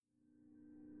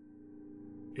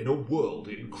In a world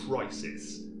in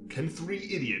crisis, can three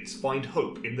idiots find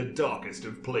hope in the darkest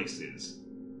of places?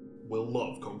 Will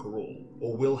love conquer all,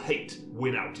 or will hate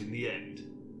win out in the end?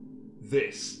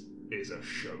 This is a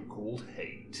show called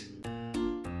Hate.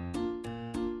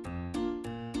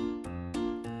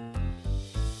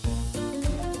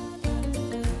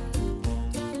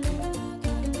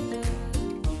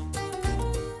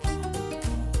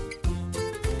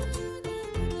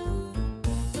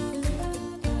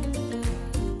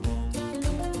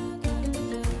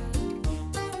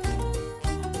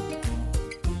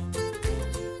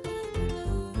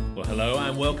 Hello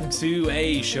and welcome to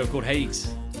a show called Hate.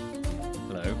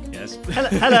 Hello, yes.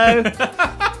 Hello.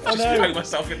 Oh, just poke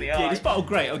myself in the eye. Yeah, this bottle,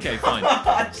 great, okay, fine.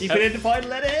 Keep it in the fine,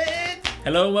 let it in.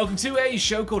 Hello and welcome to a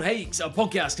show called Hate, a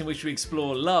podcast in which we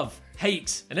explore love,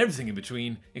 hate, and everything in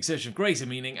between, in search of greater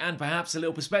meaning and perhaps a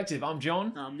little perspective. I'm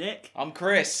John. I'm Nick. I'm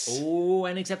Chris. Oh,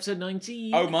 and it's episode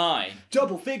 19. Oh my.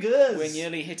 Double figures. We're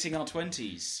nearly hitting our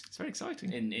 20s. It's very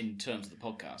exciting. In terms of the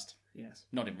podcast. Yes.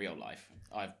 Not in real life.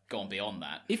 I've gone beyond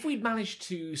that. If we'd managed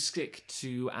to stick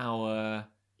to our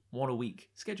one-a-week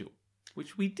schedule,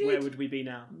 which we did, Where would we be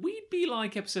now? we'd be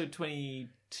like episode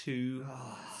 22.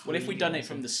 Well, if we'd done it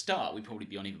from the start, we'd probably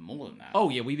be on even more than that. Oh,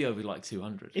 yeah, we'd be over like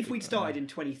 200. If we'd started in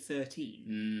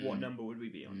 2013, what number would we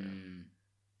be on now?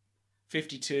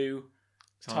 52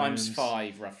 times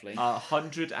 5, roughly.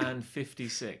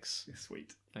 156.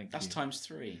 Sweet. Thank That's you. times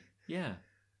 3. Yeah.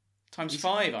 Times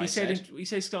 5, I said. We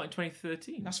said start in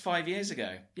 2013. That's 5 years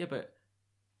ago. Yeah, but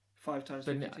 5 times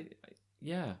but 52.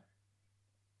 yeah.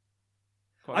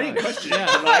 Quite I didn't right. question it.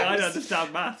 I don't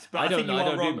understand maths, but I think you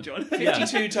are wrong, do. John.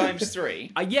 52 times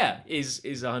 3. Is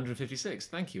 156.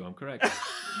 Thank you. I'm correct.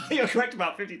 You're correct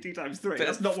about 52 times 3.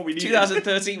 That's not what we needed.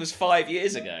 2013 was 5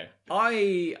 years ago.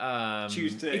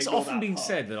 Choose to It's ignore often that been part.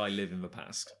 said that I live in the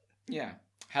past. Yeah.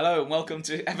 Hello and welcome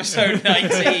to episode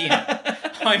 19.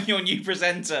 I'm your new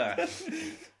presenter.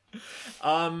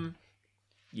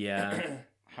 Yeah.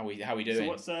 How we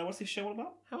doing? So what's this show all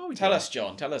about? How are we? Tell doing? us,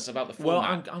 John. Tell us about the Well,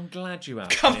 format. I'm glad you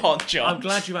asked. Come Nick. on, John. I'm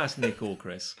glad you asked Nick or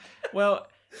Chris. Well,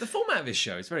 the format of this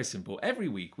show is very simple. Every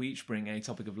week, we each bring a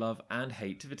topic of love and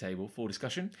hate to the table for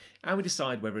discussion, and we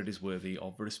decide whether it is worthy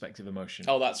of the respective emotion.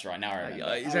 Oh, that's right. Now I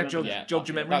remember. Is that jogged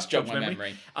your memory? That's jogged my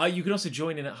memory. You can also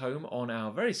join in at home on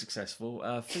our very successful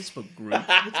Facebook group.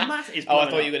 It's Oh, I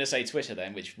thought you were going to say Twitter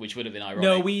then, which would have been ironic.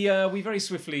 No, we very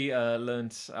swiftly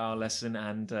learnt our lesson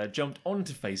and jumped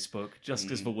onto Facebook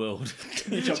just as the world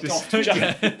jumped off.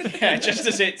 Yeah, just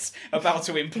as it's about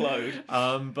to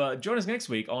implode. But join us next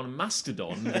week on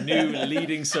Mastodon, the new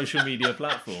leading social media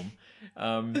platform,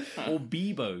 or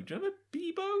Bebo. Do you remember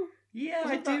Bebo? Yeah,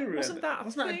 I do remember. Wasn't that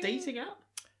a thing? dating app?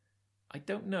 I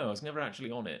don't know. I was never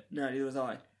actually on it. No, neither was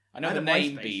I. I know I the had a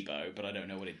name MySpace. Bebo, but I don't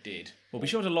know what it did. Well, be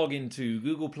sure to log into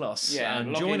Google Plus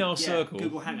and log join in. our Yeah, circle.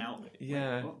 Google Hangout.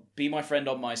 Yeah. Be my friend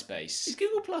on MySpace. Is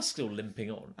Google Plus still limping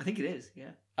on? I think it is,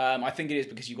 yeah. I think it is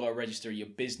because you've got to register your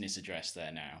business address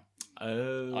there now.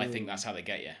 Oh. I think that's how they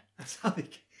get you. That's how they...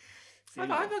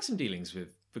 I've had some dealings with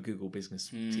the Google business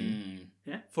team.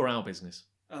 Yeah? For our business,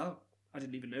 Oh, I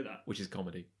didn't even know that. which is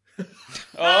comedy.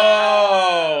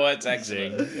 Oh, that's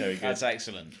excellent. Very good. That's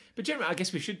excellent. But generally, I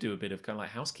guess we should do a bit of kind of like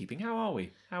housekeeping. How are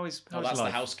we? How's Oh, that's life?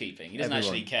 the housekeeping. He doesn't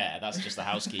Everyone. actually care. That's just the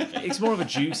housekeeping. It's more of a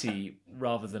duty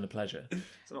rather than a pleasure.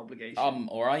 It's an obligation.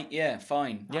 All right. Yeah,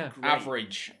 fine. Yeah. Great.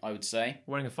 Average, I would say.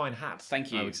 Wearing a fine hat.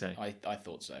 Thank you. I would say. I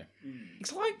thought so.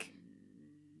 It's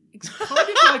kind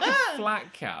of like a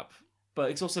flat cap, but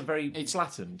it's also very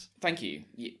flattened, Thank you.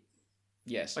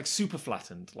 Yes. like super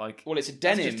flattened. Like Well, it's a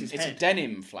denim. just his It's a head.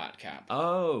 denim flat cap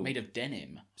oh, made of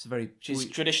denim, it's a very which is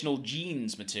traditional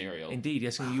jeans material. indeed.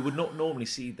 Yes, you would not normally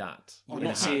see that. You would in a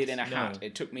not see it in a No. hat.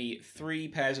 It took me 3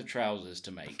 pairs of trousers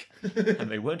to make,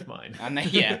 and they weren't mine. and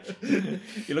yeah.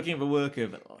 You're looking at the work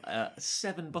of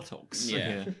 7 buttocks.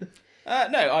 Yeah. here.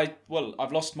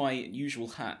 I've lost my usual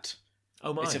hat.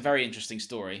 Oh my. It's a very interesting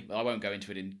story. I won't go into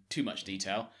it in too much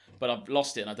detail, but I've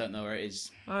lost it and I don't know where it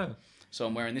is. Oh. So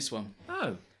I'm wearing this one.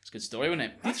 Oh. It's a good story, wasn't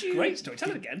it? That's a great story.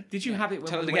 Tell it again. Did you have it when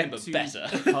Tell we it again, went but to better.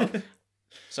 the pub?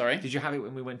 Sorry. Did you have it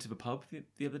when we went to the pub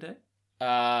the other day?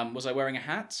 Was I wearing a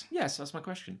hat? Yes, that's my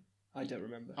question. I don't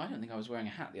remember. I don't think I was wearing a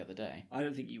hat the other day. I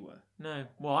don't think you were. No.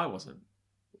 Well, I wasn't.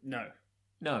 No.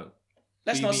 No.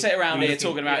 Let's You not mean- sit around you here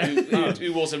looking- talking about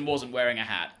who was and wasn't wearing a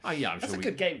hat. Oh yeah, I'm That's sure a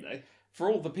good game, though. For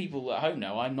all the people at home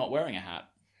know, I'm not wearing a hat.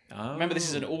 Oh. Remember, this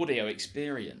is an audio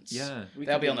experience. Yeah. We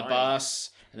They'll could be on the lying. bus,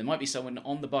 and there might be someone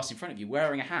on the bus in front of you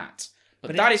wearing a hat.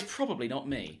 But that is probably not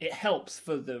me. It helps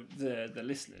for the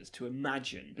listeners to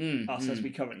imagine us as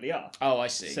we currently are. Oh, I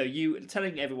see. So you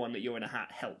telling everyone that you're in a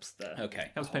hat helps the.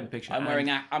 Okay. Helps paint a picture. I'm wearing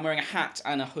a hat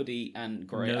and a hoodie and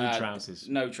grey. No trousers.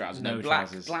 No trousers. No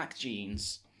trousers. Black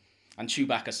jeans and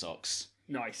Chewbacca socks.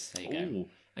 Nice. There you go. Ooh.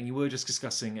 And you were just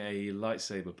discussing a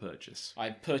lightsaber purchase. I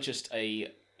purchased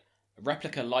a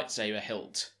replica lightsaber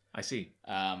hilt, I see.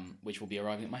 which will be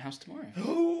arriving at my house tomorrow.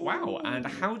 Wow. And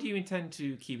how do you intend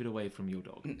to keep it away from your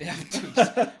dog?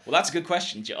 Well, that's a good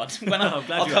question, John.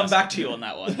 I'll come back to you on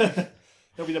that one.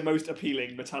 That'll be the most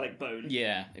appealing metallic bone.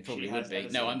 Yeah, it probably She would has be. ever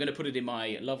No, seen. I'm going to put it in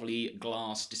my lovely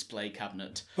glass display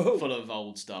cabinet Oh. full of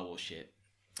old Star Wars shit.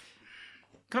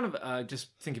 Kind of just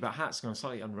thinking about hats, on a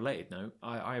slightly unrelated note,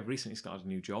 I have recently started a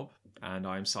new job and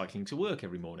I'm cycling to work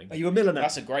every morning. Are you a milliner?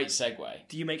 That's a great segue.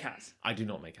 Do you make hats? I do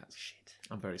not make hats. Shit.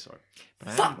 I'm very sorry. But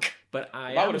Fuck! But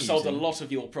I That am would have solved a using- lot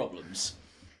of your problems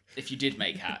if you did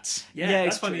make hats. Yeah,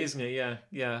 it's that's funny, true. isn't it?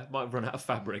 Yeah. Might run out of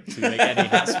fabric to make any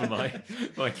hats for my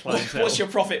clientele. What's your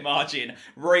profit margin?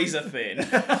 Razor thin.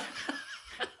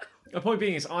 The point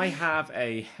being is, I have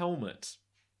a helmet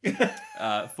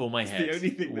for my head the only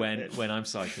thing with it. when I'm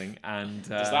cycling, and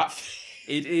Does that?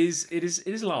 it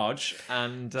is large,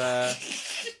 and I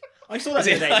saw that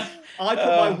the other day. I put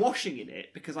my washing in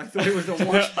it because I thought it was a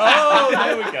wash. oh,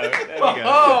 there we go. There we go.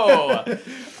 Oh,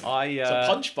 It's a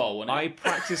punch bowl, wasn't I it?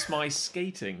 practice my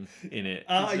skating in it.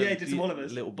 Ah, It's yeah, a did some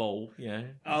Olivers. little bowl. Yeah.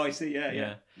 Oh, I see.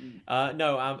 Yeah.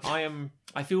 No,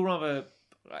 I feel rather.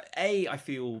 I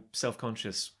feel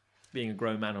self-conscious being a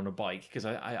grown man on a bike because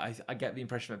I get the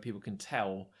impression that people can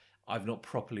tell I've not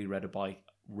properly rode a bike.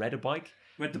 Read the bike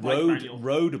manual.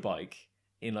 Rode a bike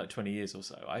in like 20 years or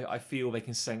so. I feel they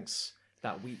can sense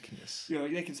that weakness. Yeah,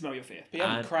 they can smell your fear. But you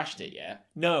haven't And- crashed it yet.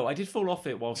 No, I did fall off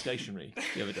it while stationary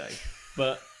the other day,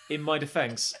 but in my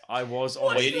defence, I was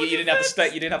on. Well, you didn't have the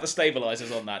you didn't have the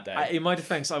stabilizers on that day. In my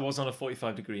defence, I was on a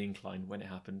 45-degree incline when it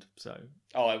happened. So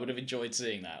I would have enjoyed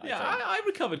seeing that. yeah, I think. I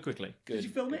recovered quickly. Good. Did you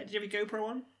film it? Did you have your GoPro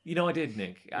on? You know, I did,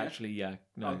 Nick. Actually, yeah.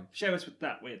 No. Oh, share us with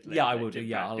that with. Yeah, I will do.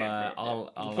 Yeah,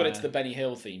 I'll We'll put it to the Benny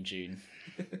Hill theme tune.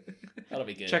 That'll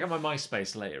be good. check out my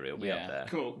MySpace later. It'll be Yeah. up there.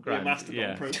 Cool. Grand. Your Mastodon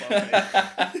Yeah.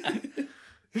 profile.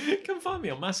 Come find me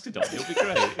on Mastodon. It'll be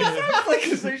great. It's like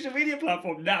a social media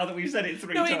platform now that we've said it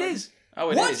 3 no, times. it is. Oh,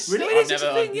 it What? is. Really? No, it is. I've It's a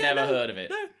never, thing. I've Yeah, never no. heard of it.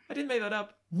 No, I didn't make that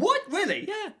up. What? Really?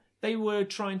 Yeah. They were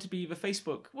trying to be the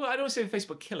Facebook. Well, I don't want to say the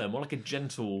Facebook killer, more like a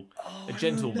gentle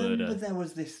murder. There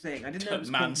was this thing. I didn't know it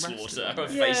was Manslaughter called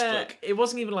of Mastodon. Facebook. It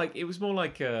wasn't even like. It was more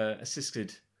like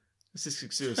assisted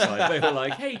suicide. They were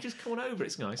like, "Hey, just come on over.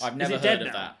 It's nice." I've never it dead heard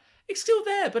of now? that. It's still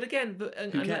there, but again,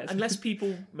 cares? unless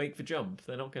people make the jump,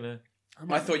 they're not gonna.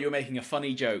 I thought you were making a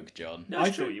funny joke, John. No, I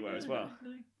it's thought true. you were as well.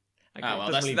 No. Oh, Okay, well,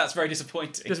 doesn't really- that's very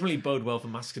disappointing. doesn't really bode well for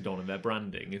Mastodon and their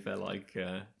branding if they're like,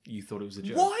 you thought it was a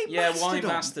joke. Why Yeah, Mastodon? why Because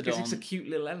Mastodon? it's a cute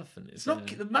little elephant. It's not.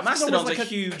 The Mastodon's Mastodon was a like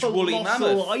huge woolly colossal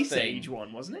mammoth Ice thing. Age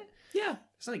one, wasn't it? Yeah.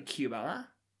 There's nothing cute about that.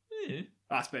 Yeah.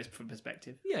 I suppose from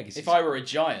perspective. Yeah, I guess If it's- I were a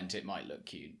giant, it might look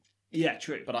cute. Yeah,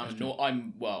 true. But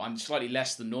I'm slightly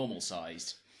less than normal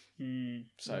sized.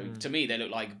 So to me, they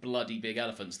look like bloody big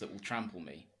elephants that will trample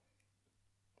me.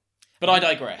 But I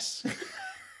digress.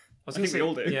 I think we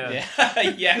all do. Yeah.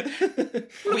 Yeah.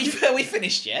 we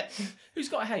finished yet? Who's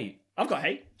got a hate? I've got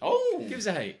hate. Oh, Give us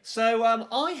a hate. So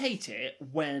I hate it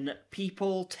when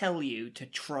people tell you to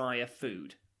try a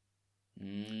food.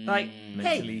 Like,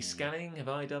 Mentally hey, scanning. Have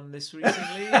I done this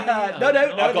recently? No,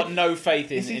 I've got no faith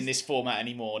This in is- this format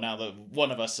anymore. Now that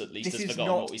one of us at least this has is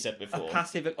forgotten not what we said a before.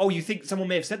 passive. Oh, you think someone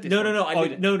may have said this? No.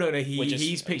 one? No. We're just-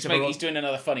 He's picked he's up a wrong. he's doing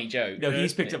another funny joke. No,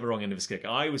 he's picked up a wrong end of the stick.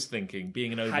 I was thinking,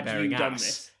 being an overbearing you done ass,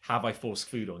 this? have I forced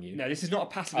food on you? No, this is not a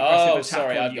passive aggressive Oh, attack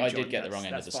sorry, on you, I John. did get the wrong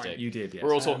end of That's the fine. stick. You did, yes.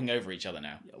 We're all talking over each other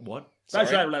now. What? Right,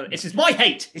 Sorry. right. This is my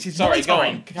hate. This is Sorry, my go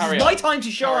time. on, carry This is on. my time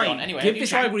to Carry on. shine. Anyway, Give have this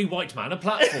you tried- ivory white man a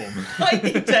platform. I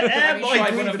need to air have you my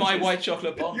tried one of my grievances. white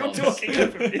chocolate bonbons? You're talking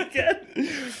over me again.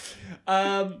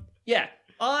 Yeah,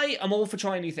 I am all for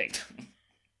trying new things.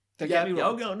 Don't get me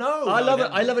wrong. no. I love it.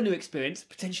 I love a new experience,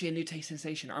 potentially a new taste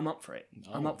sensation. I'm up for it.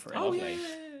 I'm up for it. Oh, yeah. Lovely.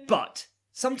 But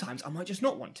sometimes I might just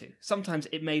not want to. Sometimes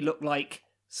it may look like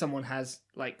someone has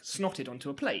like snotted onto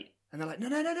a plate, and they're like, no,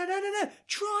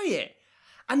 try it.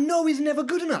 And no is never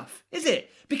good enough, is it?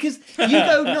 Because you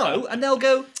go no, and they'll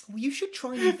go, well, you should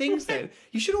try new things though.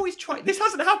 You should always try. This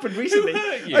hasn't happened recently.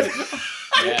 hurt you?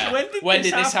 Yeah. When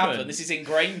did this this happen? happen? This is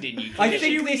ingrained in you. I clearly.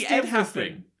 think this did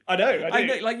happen. I know. I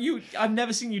know, like you. I've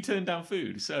never seen you turn down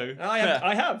food. So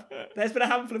I have. There's been a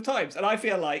handful of times, and I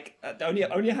feel like only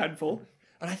a handful.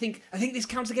 And I think this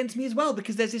counts against me as well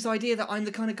because there's this idea that I'm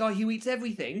the kind of guy who eats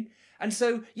everything, And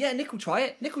so, yeah, Nick will try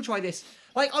it. Nick will try this.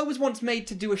 Like, I was once made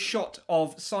to do a shot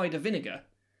of cider vinegar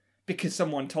because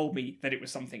someone told me that it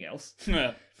was something else.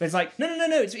 Yeah. But it's like, no,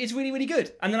 it's really, really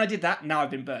good. And then I did that, now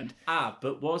I've been burned.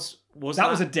 But was That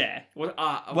was a dare.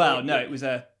 No, it was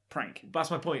a prank.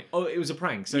 That's my point. Oh, it was a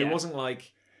prank. So Yeah. it wasn't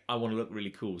like, I want to look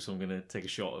really cool, so I'm going to take a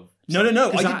shot of...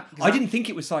 No. Cause I didn't think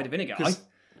it was cider vinegar.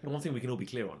 The one thing we can all be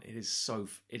clear on, it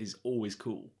is always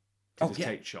cool to just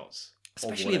take shots.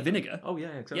 Especially a vinegar. Oh, yeah,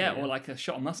 exactly. Yeah, or like a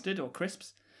shot of mustard or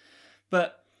crisps.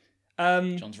 But,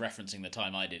 John's referencing the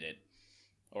time I did it.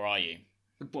 Or are you?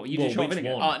 what, you did shot of which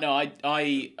vinegar? one? No,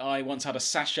 I once had a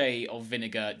sachet of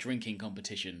vinegar drinking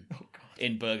competition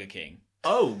in Burger King.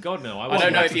 Oh, God, no. I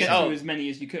don't know if you... Get through as many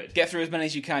as you could. Get through as many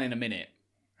as you can in a minute.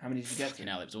 How many did you get You through?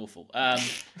 know, it was awful. I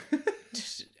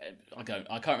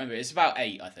can't remember. It's about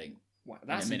 8, I think. Wow,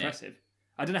 that's in a minute. impressive.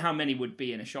 I don't know how many would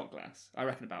be in a shot glass. I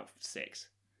reckon about 6.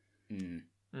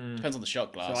 Depends on the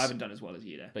shot glass. So I haven't done as well as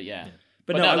you there. But yeah.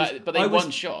 But no, no, but they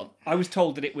one shot. I was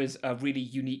told that it was a really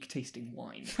unique tasting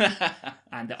wine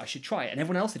and that I should try it. And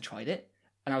everyone else had tried it.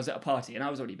 And I was at a party and I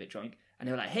was already a bit drunk. And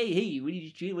they were like, hey, when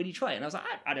you try it? And I was like,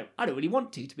 I don't really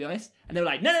want to be honest. And they were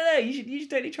like, no, you should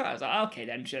totally try it. I was like, okay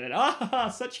then, sure.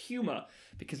 Such humour.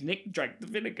 Because Nick drank the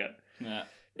vinegar. Yeah.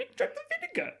 Nick drank the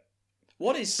vinegar.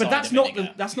 What is But cider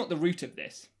vinegar? that's not the root of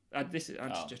this. This is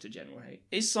just a general hate.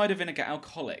 Is cider vinegar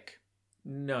alcoholic?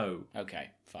 No. Okay,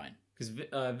 fine. Because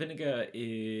vinegar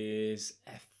is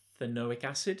ethanoic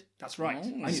acid. That's right.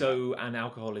 Oh. And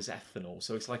alcohol is ethanol.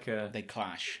 So it's like They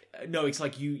clash. no, it's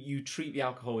like you treat the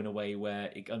alcohol in a way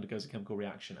where it undergoes a chemical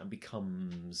reaction and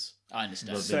becomes... I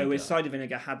understand. The So vinegar. is cider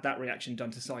vinegar had that reaction done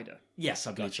to cider? Yes,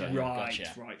 I believe Gotcha.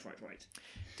 so. Right.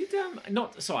 Did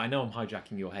I know I'm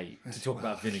hijacking your hate to talk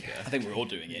about vinegar, I think we're all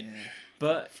doing it.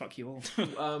 but Fuck you all. do you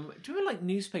remember like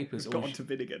newspapers? Got onto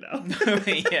vinegar now.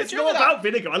 It's not about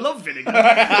vinegar. I love vinegar.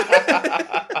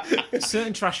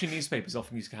 Certain trashy newspapers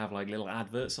often used to have like little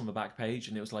adverts on the back page,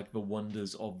 and it was like the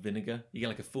wonders of vinegar. You get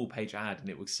like a full page ad, and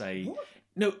it would say, What?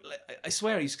 "No, I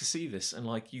swear I used to see this," and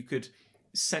like you could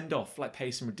send off like pay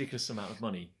some ridiculous amount of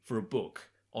money for a book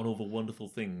on all the wonderful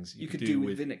things you could do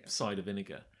with vinegar. cider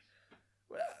vinegar.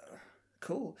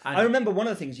 Cool. And- I remember one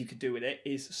of the things you could do with it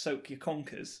is soak your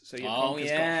conkers, so your Oh, conkers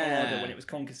yeah. got harder when it was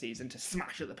conker season to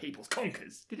smash other people's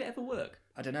conkers. Did it ever work?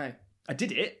 I don't know. I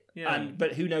did it, Yeah.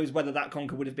 but who knows whether that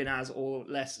conker would have been as or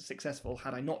less successful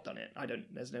had I not done it.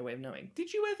 There's no way of knowing.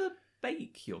 Did you ever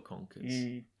bake your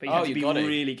conkers? But you have to be got to.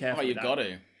 really careful. Oh, you've with got that, to.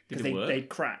 Did because it work? they'd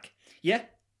crack. Yeah,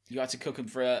 You had to cook them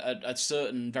for a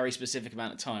certain, very specific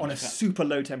amount of time. on a super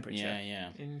low temperature. Yeah.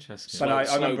 Interesting. But I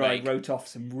Slow remember bake. I wrote off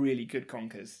some really good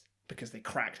conkers because they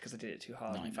cracked because I did it too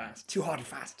hard and Nightmare. fast. Too hard and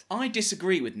fast. I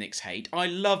disagree with Nick's hate. I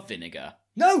love vinegar.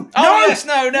 No! Oh, no! yes,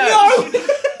 no!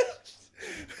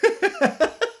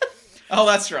 Oh,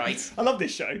 that's right. I love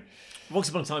this show. Once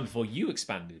upon a time, before you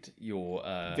expanded your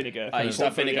Vinegar. I used to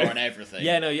have vinegar on everything.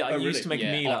 Yeah, no, I really? used to make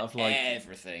a meal on out of like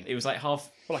everything. it was like half.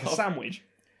 Like a sandwich.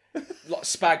 Like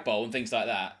spag bowl and things like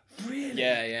that. Really?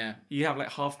 Yeah. You have like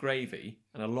half gravy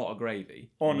and a lot of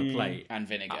gravy on a plate, And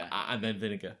vinegar. and then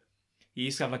vinegar. You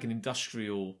used to have like an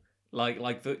industrial,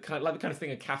 like the kind of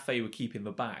thing a cafe would keep in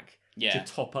the back Yeah.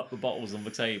 to top up the bottles on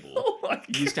the table. Oh my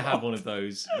You used to have one of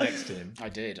those next to him. I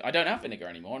did. I don't have vinegar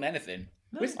anymore on anything.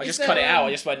 Is I just there, cut it out.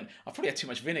 I just went, I've probably had too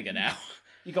much vinegar now.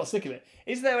 You got sick of it.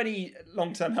 Is there any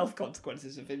long-term health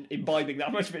consequences of imbibing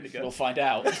that much vinegar? We'll find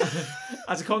out.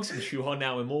 As a consequence, you are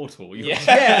now immortal. You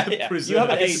Yeah. Yeah. preserved. You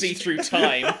haven't I can aged. see through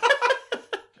time.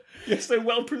 You're so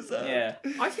well preserved. Yeah.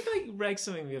 I think I read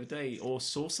something the other day, or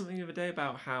saw something the other day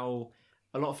about how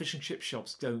a lot of fish and chip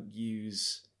shops don't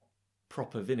use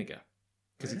proper vinegar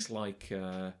because it's like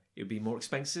it would be more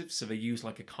expensive, so they use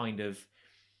like a kind of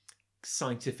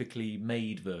scientifically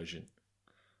made version.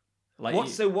 Like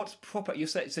What's proper? You're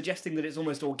suggesting that it's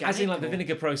almost organic? as in like the or-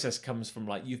 vinegar process comes from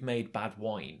like you've made bad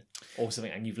wine or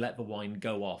something and you've let the wine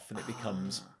go off and it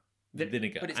becomes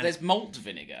vinegar. But And- there's malt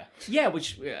vinegar. yeah,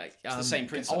 which It's the same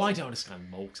principle. Oh, I don't understand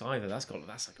malt either. That's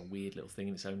like a weird little thing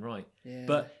in its own right. Yeah.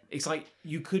 But it's like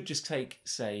you could just take,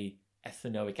 say,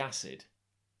 ethanoic acid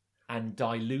and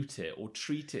dilute it or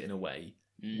treat it in a way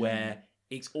where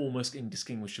it's almost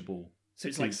indistinguishable. So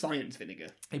it's like science vinegar.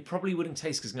 It probably wouldn't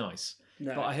taste as nice.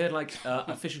 No. But I heard like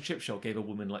a fish and chip shop gave a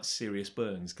woman like serious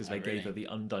burns because they gave her the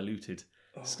undiluted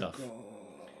stuff.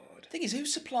 The thing is,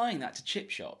 who's supplying that to chip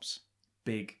shops?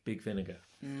 Big vinegar.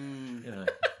 You know,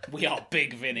 We are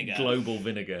big vinegar. global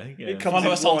vinegar. Yeah. It comes Follow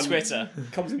in us on one- Twitter.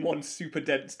 Comes in one super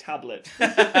dense tablet.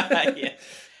 Yeah.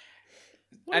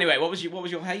 Anyway, what was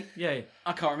your hate? Yeah.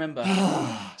 I can't remember.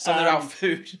 Something about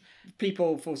food.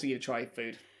 People forcing you to try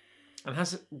food.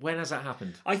 And when has that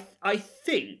happened? I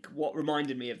think what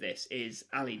reminded me of this is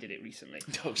Ali did it recently.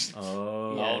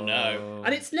 Oh no.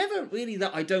 And it's never really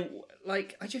that I don't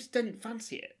like. I just didn't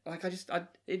fancy it. Like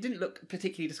it didn't look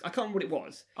particularly. I can't remember what it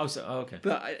was. Okay.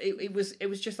 But it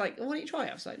was just like, oh, why don't you try it?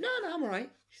 I was like, no, I'm all right.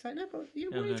 She's like, no, bro, why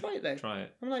don't you try it though? Try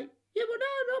it. I'm like, yeah, well, no,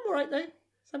 I'm all right though.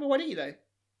 She's like, well, why don't you though?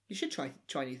 You should try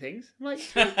new things. I'm like,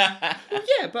 well,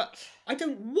 yeah, but I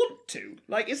don't want to.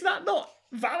 Like, is that not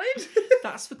valid?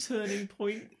 That's the turning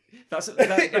point. That's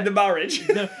in the marriage.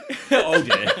 No. Oh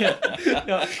dear.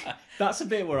 No, that's a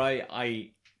bit where I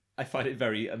find it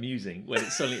very amusing when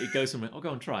it goes from, I'll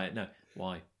go and try it. No,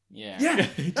 why? Yeah.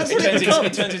 That's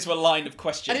It turns into a line of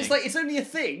questioning. And it's like, it's only a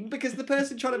thing because the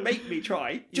person trying to make me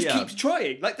try just Yeah. keeps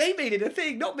trying. Like, they made it a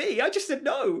thing, not me. I just said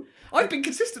no. I've been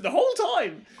consistent the whole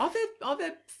time. Are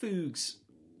there foods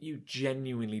you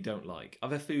genuinely don't like? Are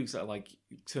there foods that like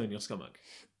turn your stomach?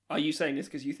 Are you saying this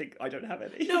because you think I don't have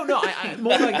any? No. I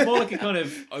more like a kind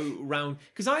of round.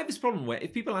 Because I have this problem where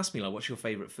if people ask me like, "What's your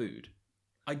favourite food?"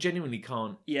 I genuinely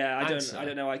can't. Yeah, answer. I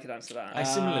don't know. I could answer that. I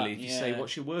similarly, if you say, yeah.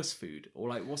 "What's your worst food?" or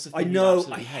like, "What's the food I you know.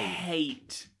 absolutely I hate?"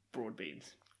 hate broad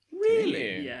beans.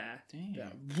 Really? Yeah.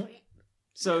 Damn.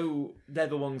 So they're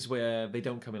the ones where they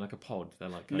don't come in like a pod. They're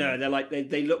like No, they're like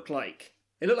they look like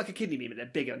a kidney bean, but they're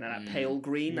bigger and they're that pale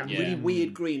green, that really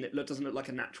weird green that doesn't look like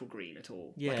a natural green at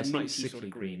all. Yeah, like it's a like minty sickly sort of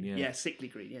green, yeah. Yeah, sickly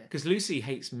green. Yeah. Because Lucy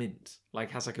hates mint.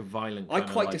 Like has like a violent. I kind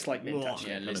of, quite like, dislike mint,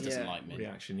 actually. Yeah, Liz Yeah. doesn't like mint.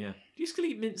 reaction. Yeah. Do you still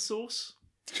eat mint sauce?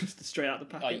 Just straight out the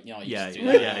packet. I used Yeah, to do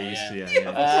yeah, that. I used to. You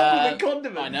Yeah. have a problem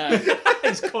with condiment. I know.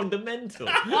 It's condimental.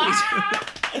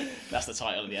 That's the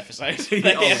title of the episode. Oh,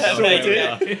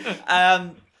 There God. you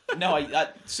go. No, I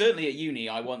certainly at uni,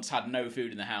 I once had no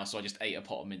food in the house, so I just ate a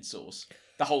pot of mint sauce.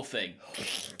 The whole thing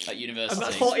at university. And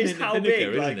that's Pot is mint how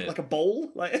vinegar, big? isn't it? Like a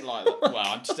bowl? Like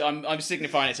Well, I'm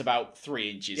signifying it's about 3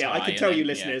 inches yeah, high. I can tell and you, then,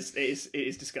 listeners, it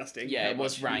is disgusting. Yeah, how it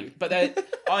was much rank. you- But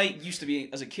I used to be,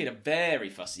 as a kid, a very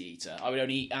fussy eater. I would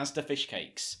only eat Asda fish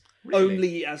cakes.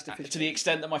 Only as the fish. To the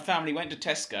extent that my family went to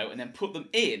Tesco and then put them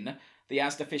in the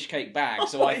Asda fish cake bag,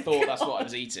 so Oh I my thought that's God. what I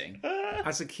was eating.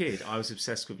 As a kid, I was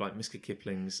obsessed with like Mr.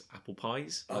 Kipling's apple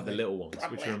pies, like the little ones,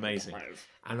 which are amazing.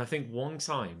 And I think one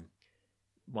time,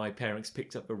 my parents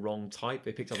picked up the wrong type.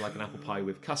 They picked up like an apple pie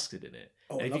with custard in it.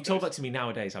 Oh, and I if love you told those. that to me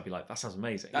nowadays, I'd be like, that sounds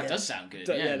amazing. That does sound good.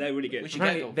 Yeah, they're really good. We should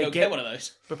Apparently go get one of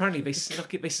those. But apparently they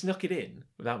snuck it in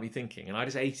without me thinking, and I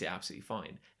just ate it absolutely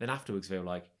fine. Then afterwards they were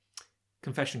like,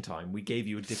 confession time, we gave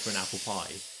you a different apple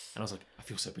pie. And I was like, I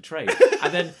feel so betrayed.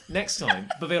 And then next time,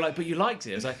 but they were like, but you liked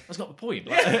it. I was like, that's not the point.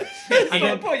 Like, At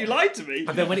that point, you lied to me.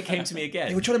 and then when it came to me They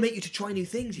again, were trying to make you to try new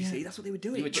things. You see, that's what they were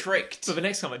doing. You were tricked. but the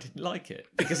next time I didn't like it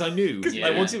because I knew. Yeah.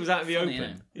 Like once it was out in the Funny,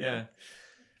 open, yeah.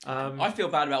 I feel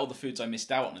bad about all the foods I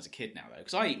missed out on as a kid now, though,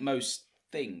 because I eat most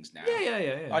things now.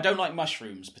 Yeah. I don't like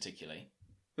mushrooms particularly,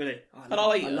 Really? but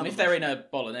I'll eat them if they're in a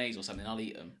bolognese or something. I'll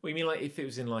eat them. Well, you mean like if it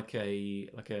was in like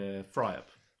a fry up,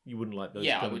 you wouldn't like those?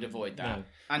 Yeah, I kind would of- avoid that. No.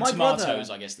 And My tomatoes,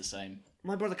 brother- I guess the same.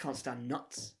 My brother can't stand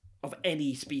nuts of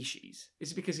any species.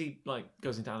 Is it because he like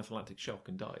goes into anaphylactic shock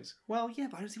and dies? Well, yeah,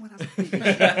 but I don't see why that's a big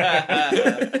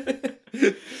issue.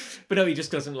 But no, he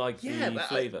just doesn't like Yeah, the but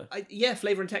flavour. yeah,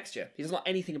 flavour and texture. He doesn't like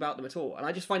anything about them at all, and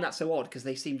I just find that so odd because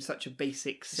they seem such a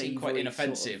basic, seem savoury, quite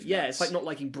inoffensive, Sort of, yeah, nuts. it's like not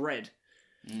liking bread.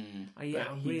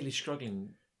 I'm really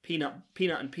struggling. Peanut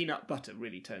and peanut butter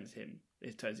really turns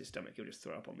his stomach. He'll just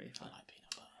throw up on me. I like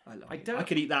peanut butter. I love I it. don't- I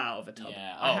could eat that out of a tub.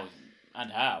 Yeah. Oh, and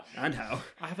how? And how?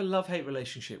 I have a love-hate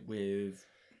relationship with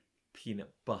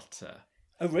peanut butter.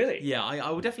 Oh, really? Yeah, I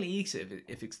will definitely eat it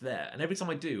if it's there. And every time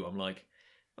I do, I'm like,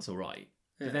 that's all right.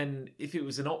 Yeah. But then if it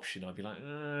was an option, I'd be like,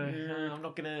 I'm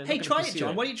not gonna. Hey, not gonna try it, pursue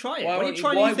John. Why don't you try it? Why Why don't won't you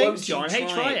try you- new why things, won't you John? Hey,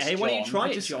 try try it, it. Hey, why don't you John? try I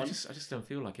it, just, John? I just don't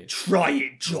feel like it. Try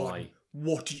it, John. Why?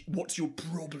 What's your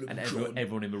problem, And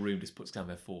everyone in the room just puts down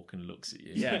their fork and looks at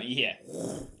you. Yeah. Yeah.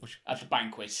 At the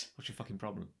banquet. What's your fucking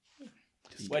problem?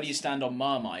 Where do you stand on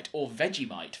Marmite or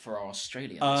Vegemite for our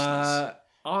Australian listeners?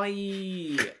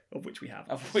 Of which we have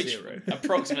Of which 0.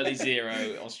 approximately 0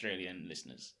 Australian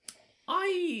listeners.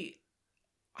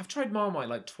 I've tried Marmite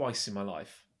like twice in my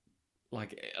life,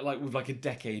 like with like a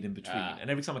decade in between. And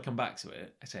every time I come back to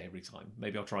it, I say every time,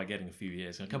 maybe I'll try again in a few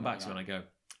years. And I come back to it and I go,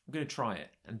 I'm going to try it,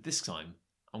 and this time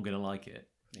I'm going to like it.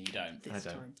 No, you don't. This I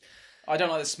don't. time. I don't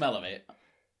like the smell of it.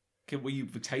 Will you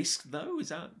the taste though? Is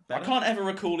that I better? can't ever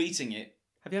recall eating it.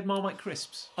 Have you had Marmite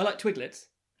crisps? I like Twiglets.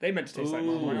 They meant to taste like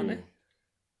Marmite, aren't they?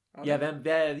 Yeah,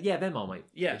 they're Marmite.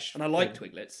 Yeah, and I like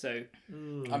Twiglets, so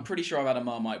I'm pretty sure I've had a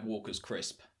Marmite Walker's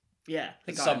crisp yeah. I at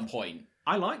think some point.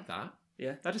 I like that.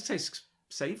 Yeah. That just tastes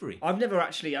savoury. I don't think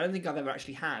I've ever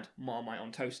actually had Marmite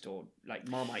on toast or like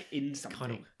Marmite in something.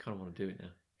 Kind of want to do it now.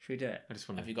 Should we do it? I just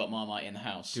want Have to. you got Marmite in the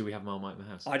house? Do we have Marmite in the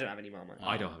house? I don't have any Marmite.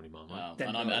 I don't have any Marmite. Oh,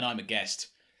 Then and no. I'm a guest.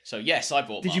 So yes, I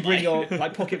bought Did you Marmite. bring your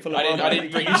like pocket full of I didn't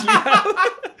Marmite? bring that you usually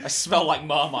have? I smell like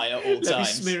Marmite at all Let me times.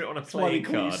 smear it on a That's why we playing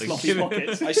call you card. and sloppy give it-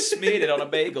 pockets. I smeared it on a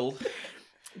bagel.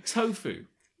 Tofu.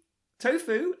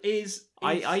 Tofu is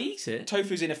I eat it.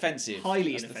 Tofu's inoffensive.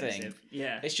 highly That's the thing. inoffensive.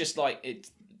 Yeah. It's just like,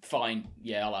 it's fine.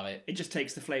 Yeah, I'll have it. It just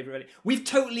takes the flavour of it. We've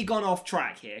totally gone off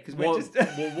track here because we're What- just.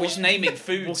 We're just naming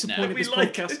foods What's the now. point of We this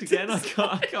like podcast it. again?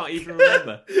 I can't even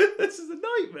remember. This is a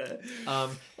nightmare.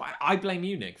 I blame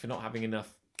you, Nick, for not having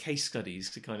enough case studies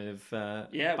to kind of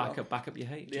Yeah, back well. up your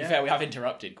hate. To be fair, we have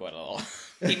interrupted quite a lot.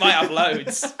 He might have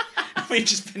loads. We've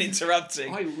just been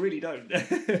interrupting. I really don't.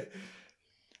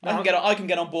 I can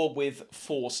get on board with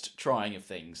forced trying of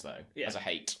things, though, Yeah. as a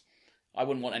hate. I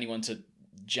wouldn't want anyone to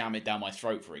jam it down my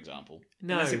throat, for example.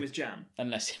 No. Unless it was jam.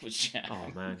 Unless it was jam. Oh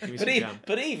man, give me but, some jam.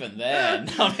 but even then,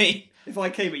 I mean, If I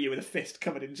came at you with a fist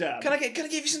covered in jam. can I give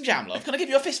you some jam, love? Can I give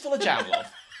you a fistful of jam, love?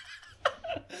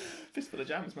 Fistful of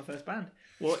Jam is my first band.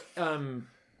 Well,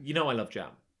 you know I love jam.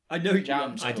 I know you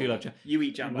Jam's love I do love jam. You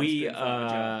eat jam. by We spoonful of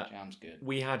jam. Jam's good.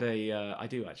 we had a I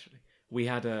do actually. We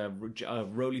had a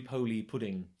roly-poly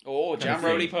pudding, Oh, kind jam of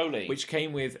thing, roly-poly. which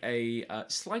came with a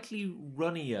slightly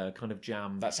runnier kind of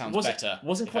jam. That sounds wasn't, better,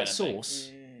 Wasn't if quite anything.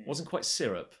 sauce, wasn't quite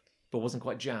syrup, but wasn't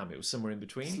quite jam. It was somewhere in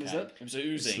between. Sliz up. It was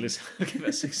oozing. Give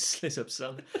us a slit up,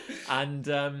 son.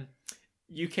 And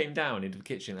you came down into the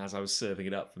kitchen as I was serving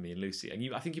it up for me and Lucy,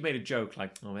 and I think you made a joke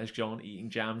like, "Oh, there's John eating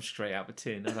jam straight out of a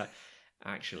tin." I was like,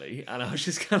 "Actually," and I was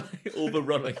just kind of like,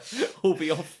 all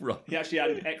the off run. He actually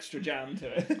added extra jam to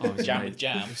it. Oh, it was Jam amazing. with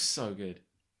jam. It was so good.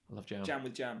 I love jam. Jam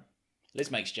with jam.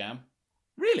 Liz makes jam.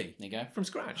 Really? There you go. From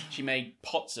scratch? She made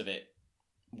pots of it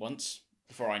once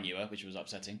before I knew her, which was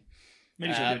upsetting.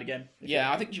 Maybe she'll do it again.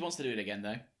 Yeah, I think she wants to do it again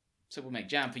though. So we'll make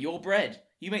jam for your bread.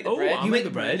 You make the Oh, bread. I'll You make make the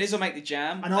the bread. bread. Liz will make the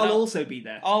jam, And I'll also be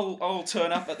there. I'll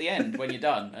turn up at the end when you're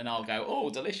done, and I'll go, oh,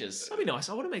 delicious. That'd be nice.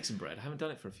 I want to make some bread. I haven't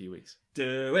done it for a few weeks.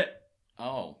 Do it.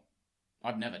 Oh,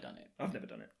 I've never done it. I've never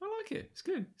done it. I like it. It's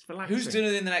good. It's relaxing. Who's doing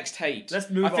it in the next hate? Let's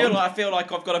move I feel on. Like, I feel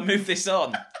like I've got to move this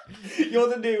on. You're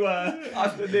the new.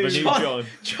 The The new John.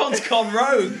 John's gone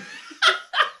rogue.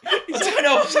 I don't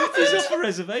know what's He's happened. off a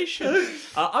reservation.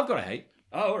 I've got a hate,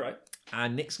 Oh, all right.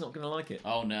 and Nick's not going to like it.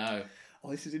 Oh no. Oh,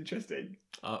 this is interesting.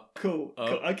 Uh, Cool. Oh.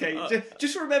 Cool. Okay.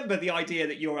 Just remember the idea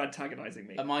that you're antagonising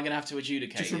me. Am I going to have to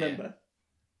adjudicate? Just here? remember.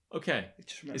 okay.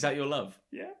 Just remember. Is that your love?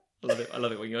 Yeah. I love it. I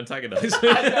love it when you antagonise.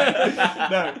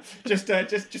 No.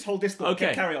 Just hold this thought.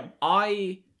 Okay. Carry on.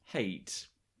 I hate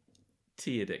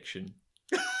tea addiction.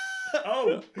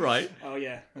 Oh. Right. Oh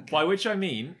yeah. Okay. By which I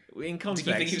mean, in Did context.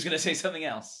 you think he was going to say something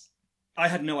else? I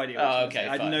had no idea. what Oh, you were okay, saying.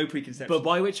 I had fine. no preconception. But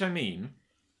by which I mean,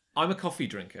 I'm a coffee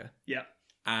drinker, yeah.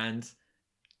 and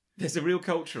there's a real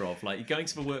culture of like you're going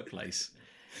to the workplace,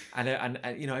 and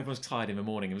you know everyone's tired in the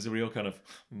morning. It was a real kind of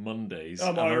Mondays.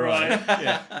 Am I right?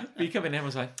 Yeah. But you come in, and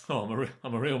everyone's like, "Oh,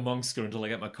 I'm a real monster until I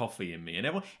get my coffee in me," and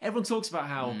everyone talks about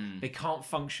how they can't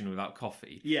function without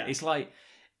coffee. Yeah. It's like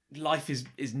life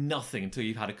is nothing until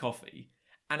you've had a coffee,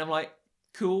 and I'm like,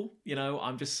 cool, you know,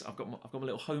 I've got my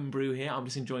little home brew here. I'm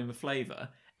just enjoying the flavour.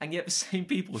 And yet the same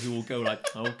people who will go like,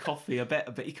 oh, coffee, I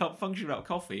bet you can't function without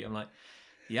coffee. I'm like,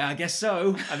 yeah, I guess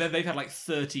so. And then they've had like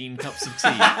 13 cups of tea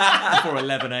before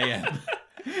 11 a.m.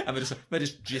 And they're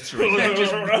just jittering. They're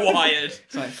just wired.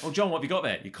 It's like, oh, John, what have you got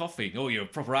there? Your coffee. Oh, you're a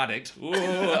proper addict. Oh,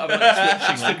 I'm like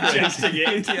twitching like crazy. Injecting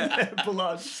it. Yeah.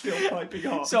 Blood still piping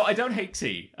hot. So I don't hate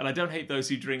tea, and I don't hate those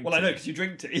who drink well, tea. I know because you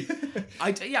drink tea.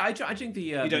 I drink the...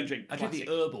 You don't drink I drink the classic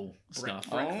herbal stuff.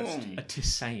 breakfast Oh. tea. A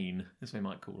tisane, as they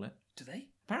might call it. Do they?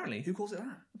 Apparently. Who calls it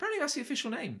that? Apparently that's the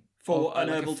official name. For an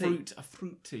like herbal tea? A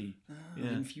fruit tea.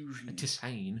 Yeah. Infusion. A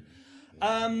tisane.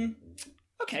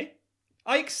 Okay.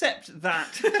 I accept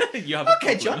that. You have a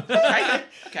Okay, problem. John.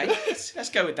 Okay, let's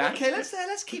go with that. Okay,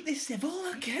 let's keep this civil.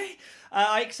 Okay.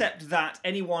 I accept that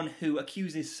anyone who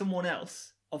accuses someone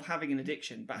else of having an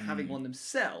addiction but having one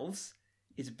themselves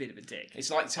is a bit of a dick. It's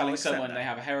like telling I'll accept someone that. they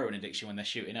have a heroin addiction when they're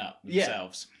shooting up Yeah.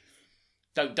 themselves.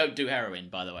 Don't do heroin,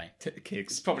 by the way.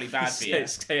 Kids. It's probably bad for you.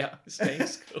 Stay in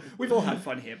school. We've all had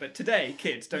fun here, but today,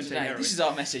 kids, don't take Today, heroin. this is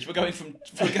our message. We're going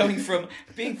from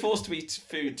being forced to eat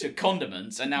food to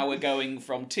condiments, and now we're going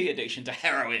from tea addiction to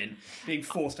heroin. being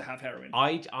forced to have heroin.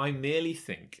 I merely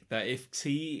think that if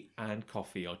tea and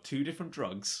coffee are two different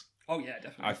drugs, Oh yeah,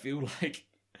 definitely. I feel like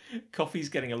coffee's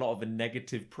getting a lot of the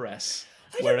negative press,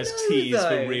 don't whereas know, tea is the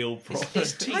though. real Is problem.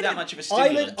 tea that much of a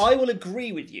stimulant? I will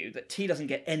agree with you that tea doesn't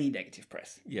get any negative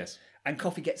press, Yes. and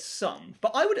coffee gets some.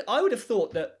 But I would have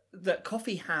thought that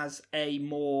coffee has a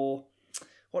more,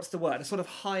 what's the word? A sort of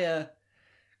higher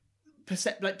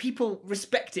people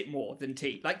respect it more than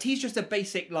tea. Like tea's just a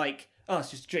basic like. Oh,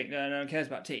 it's just a drink. No one cares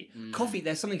about tea. Coffee,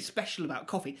 there's something special about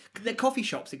coffee. The coffee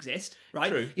shops exist, right?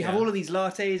 True, you have all of these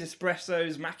lattes,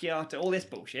 espressos, macchiato, all this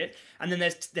bullshit, and then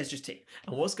there's just tea.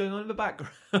 And what's going on in the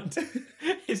background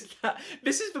is that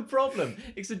this is the problem.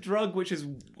 It's a drug which is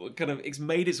it's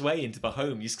made its way into the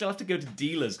home. You still have to go to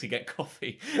dealers to get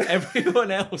coffee.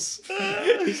 Everyone else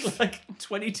is like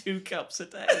 22 cups a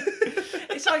day.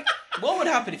 It's like, what would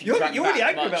happen if you drank you're really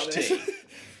that angry much about tea?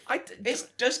 this.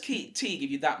 Does tea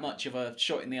give you that much of a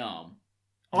shot in the arm?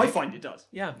 I find it does.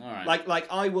 yeah. All right. Like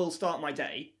I will start my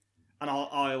day, and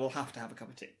I will have to have a cup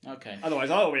of tea. Okay. Otherwise,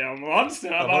 I'll be a monster.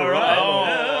 Am I all right?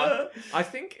 right. I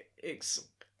think it's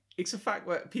a fact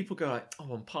where people go like,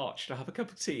 "Oh, I'm parched. I have a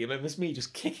cup of tea," and then there's me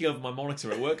just kicking over my monitor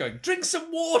at work, going, "Drink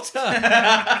some water. Think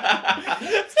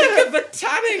of the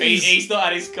tannins." He's not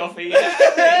had his coffee What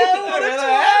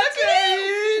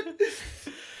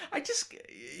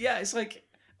yet. It's like,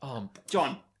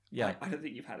 John, yeah. I don't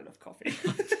think you've had enough coffee.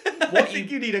 I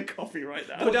think you need a coffee right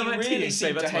now. Put down What that you tea really and say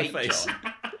seem that to to my hate, face.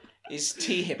 John, is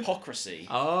tea hypocrisy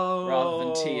Oh, rather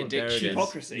than tea there it addiction. is.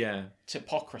 Hypocrisy. Yeah,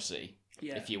 Hypocrisy,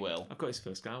 Yeah. if you will. I've got his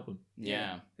first album.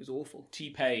 Yeah. It was awful.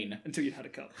 T-Pain. Until you'd had a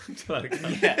cup.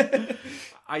 Yeah.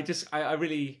 I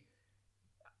really,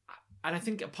 and I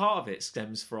think a part of it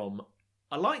stems from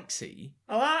I like tea,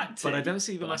 I like tea. but I don't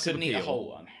see the But I massive couldn't eat a appeal. whole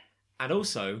one. And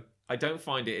also, I don't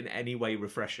find it in any way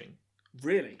refreshing.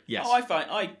 Really? Yes. Oh,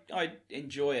 I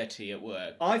enjoy a tea at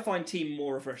work, I find tea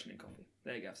more refreshing than coffee.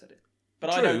 There you go, I've said it. but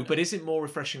I True, don't. but is it more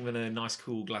refreshing than a nice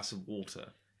cool glass of water?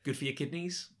 Good for your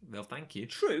kidneys? They'll thank you.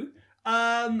 True.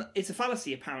 It's a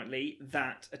fallacy, apparently,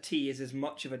 that a tea is as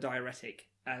much of a diuretic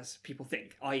as people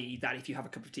think, i.e. that if you have a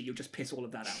cup of tea, you'll just piss all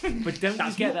of that out. But don't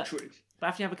That's you get not that? true. But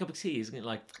after you have a cup of tea, isn't it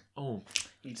like, oh,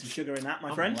 Need some sugar in that,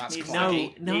 my friend. that's Need quite some,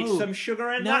 neat. No, need some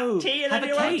sugar in no. that tea and Have a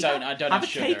then cake. I don't have have a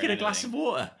sugar cake in and a glass of anything.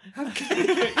 water.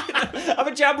 Have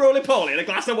a jam roly-poly and a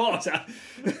glass of water.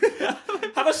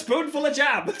 Have a spoonful of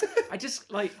jam. I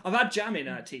just like, I've had jam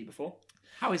in tea before.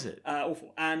 how is it?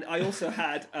 Awful. And I also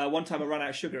had, one time I ran out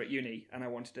of sugar at uni and I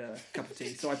wanted a cup of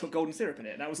tea, so I put golden syrup in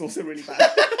it, and that was also really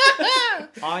bad.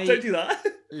 Don't do that.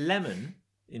 Lemon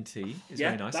in tea is Yeah,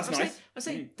 very nice. that's I'm nice.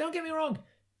 saying, don't get me wrong.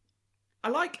 I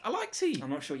like tea. I'm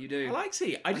not sure you do. I like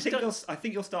tea. I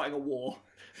think you're starting a war.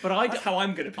 But That's how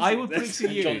I'm going to I perceive would put it this. to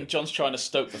you. John's trying to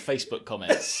stoke the Facebook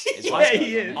comments. Is Yeah, what's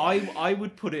he going on. is. I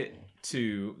would put it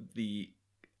to the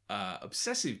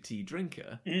obsessive tea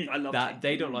drinker I love that tea.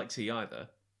 they don't like tea either.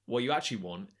 What you actually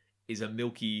want is a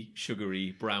milky,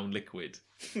 sugary brown liquid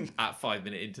at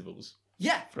 5-minute intervals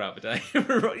Yeah, throughout the day. You're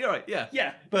right, yeah.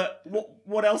 yeah, but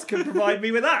what else can provide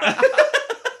me with that?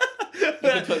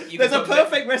 you There's can a put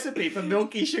perfect recipe for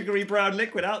milky, sugary brown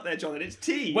liquid out there, John, and it's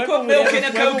tea. When Put will we milk ever- in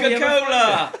a when will we ever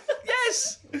Coca-Cola.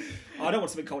 Yes! Oh, I don't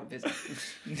want something cold and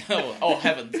fizzy. No. Oh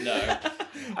heavens, no.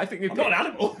 I think the I'm not an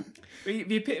animal.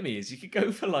 the epitome is you could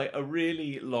go for like a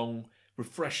really long,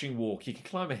 refreshing walk. You could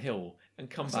climb a hill and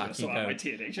come back. That's not my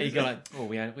tea addiction, and you is go it? like, oh,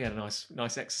 we had a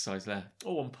nice exercise there.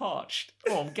 Oh, I'm parched.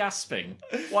 Oh, I'm gasping.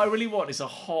 What I really want is a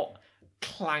hot,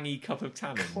 clangy cup of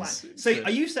tannins. So,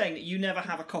 are you saying that you never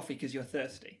have a coffee because you're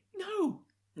thirsty? No.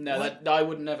 No, I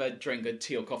would never drink a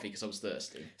tea or coffee because I was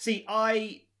thirsty. See,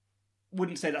 I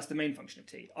wouldn't say that's the main function of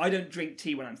tea. I don't drink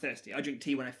tea when I'm thirsty. I drink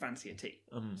tea when I fancy a tea.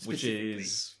 Which Specifically.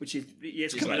 is... Yeah,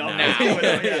 it's Just coming like on now. now. It's coming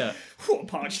on, Yeah. yeah. Whew, I'm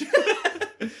parched.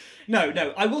 No,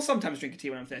 I will sometimes drink a tea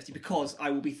when I'm thirsty because I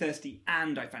will be thirsty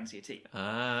and I fancy a tea.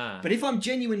 Ah. But if I'm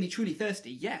genuinely, truly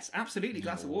thirsty, yes, absolutely,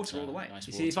 glass of water all the way. Nice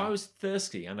You see, if water. I was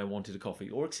thirsty and I wanted a coffee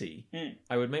or a tea,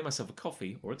 I would make myself a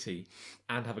coffee or a tea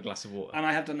and have a glass of water. And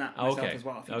I have done that myself Okay. as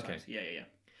well a few Okay. times. Yeah.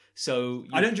 So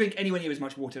I don't drink anywhere near as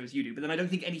much water as you do, but then I don't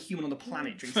think any human on the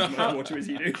planet drinks as much water as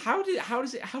you do. How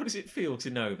does it feel to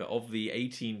know that of the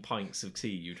 18 pints of tea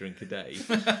you drink a day,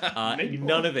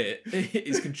 none of it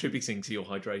is contributing to your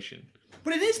hydration?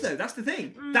 But it is though. That's the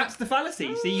thing. That's the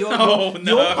fallacy. See, you're Oh,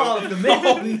 no. you're part of the myth.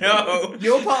 Oh no!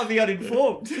 You're part of the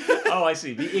uninformed. Oh, I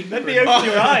see. The Let ignorant. me open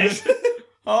your eyes.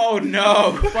 Oh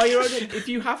no! By your own, if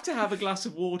you have to have a glass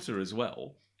of water as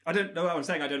well, I don't know what I'm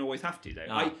saying. I don't always have to though.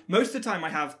 Ah. Most of the time, I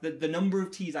have the number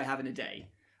of teas I have in a day.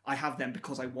 I have them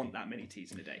because I want that many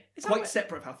teas in a day. It's that quite where-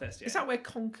 separate of how thirsty I is am. that where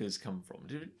conkers come from?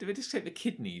 Do they just take the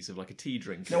kidneys of like a tea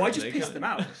drinker? No, I and just they piss go- them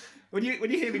out. When you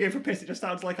hear me go for piss, it just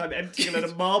sounds like I'm emptying a load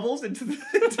of marbles into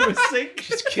a sink.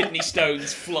 Just kidney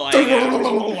stones flying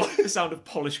out. The sound of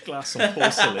polished glass on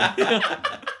porcelain.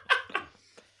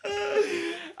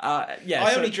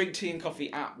 I only drink tea and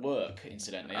coffee at work,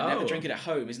 incidentally. I never Oh. drink it at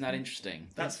home. Isn't that interesting?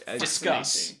 That's Discuss.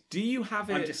 fascinating. Do you have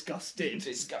it? I'm disgusted.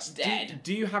 Disgusted.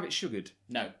 Do you have it sugared?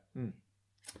 No.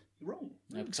 Wrong.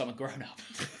 No, because I'm a grown up.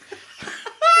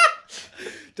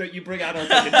 Don't you bring adult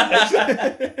into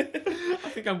this. I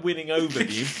think I'm winning over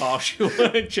the impartial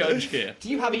judge here. Do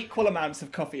you have equal amounts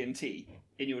of coffee and tea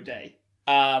in your day?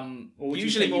 would you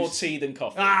Usually say more you- tea than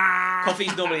coffee. Ah!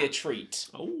 Coffee's normally a treat.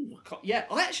 Oh, Yeah,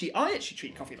 I actually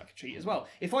treat coffee like a treat as well.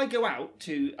 If I go out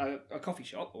to a coffee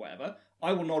shop or whatever,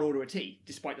 I will not order a tea,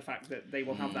 despite the fact that they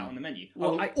will have that on the menu.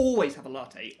 Well, I always have a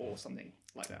latte or something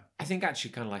like that. I think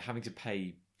actually kind of like having to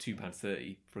pay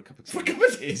 £2.30 for a cup of tea For a cup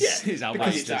of tea, is yeah. outrageous.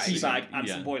 Because it's a That tea is- bag and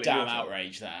yeah. some boiling Damn water.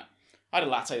 outrage, that. I had a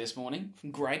latte this morning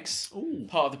from Greg's. Ooh.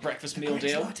 Part of the breakfast meal Greg's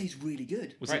deal. latte's really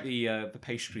good. Was Right. it the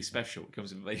pastry special? It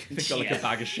comes with they've got like Yeah. a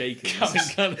bag of shakers.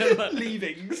 Comes- and kind of like-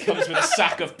 Leavings. Comes with a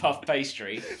sack of puff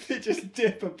pastry. They just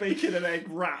dip a bacon and egg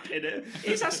wrap in it.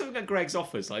 Is that something that Greg's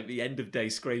offers, like the end of day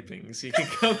scrapings? You can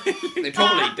come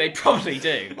in. They probably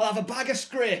do. I'll have a bag of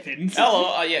scrapings.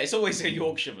 Hello, yeah, it's always a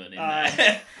Yorkshireman in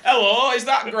there. Hello, is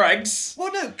that Greg's?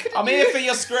 Well, no, couldn't I'm you... here for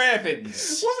your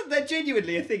scrapings. Wasn't there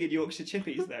genuinely a thing in Yorkshire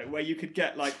Chippies, though, where you could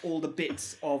get, like, all the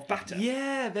bits of batter?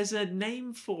 Yeah, there's a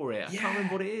name for it. I can't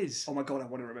remember what it is. Oh my god, I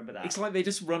want to remember that. It's like they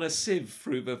just run a sieve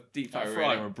through the deep fat Oh, fryer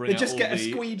really? and bring They out just all get a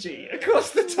the... squeegee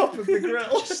across the top of the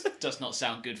grill. Does not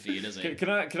sound good for you, does it? Can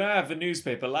I have the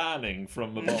newspaper lining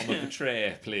from the bottom of the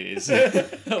tray, please? Can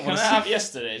I have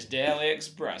yesterday's Daily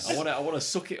Express? I want to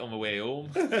suck it on the way home.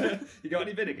 You got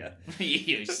any vinegar?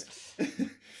 Use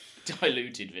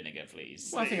diluted vinegar,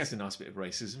 please. Well, I think that's a nice bit of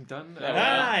racism done. Yeah.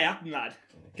 Aye, happen, lad.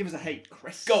 Give us a hate,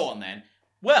 Chris. Go on then.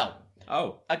 Well,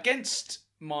 Oh, against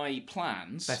my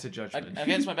plans, better judgment.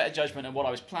 against my better judgment and what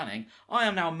I was planning, I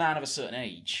am now a man of a certain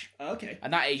age, Okay.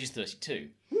 and that age is 32.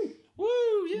 Woo. Woo,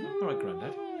 yeah. all right,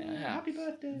 Grandad. Yeah. Happy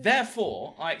birthday.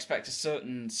 Therefore, I expect a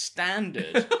certain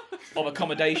standard of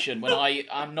accommodation when I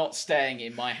am not staying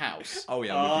in my house. Oh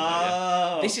yeah, I'm with you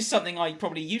there, Oh. This is something I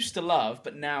probably used to love,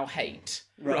 but now hate.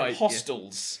 Right,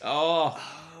 Hostels. yeah. Oh,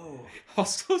 Oh.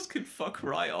 hostels can fuck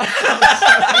right off.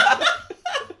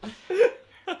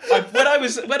 When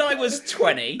I was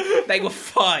 20, they were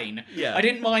fine. Yeah. I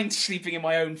didn't mind sleeping in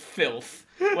my own filth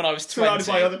when I was 20. Surrounded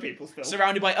by other people's films.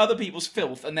 Surrounded by other people's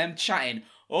filth and them chatting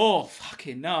all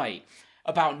fucking night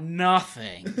about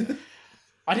nothing.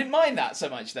 I didn't mind that so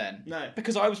much then. No.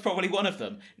 Because I was probably one of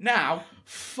them. Now,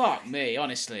 fuck me,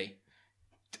 honestly.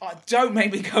 Don't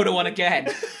make me go to one again.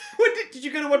 Did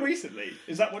you go to one recently?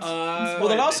 Is that what's Well,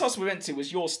 the last hostel we went to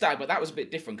was your stag, but that was a bit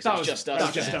different because it was just us. That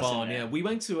was just just a us in barn, there. yeah. We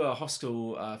went to a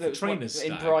hostel There for was trainers one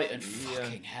in stag. Brighton. Yeah.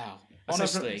 Fucking hell. Aside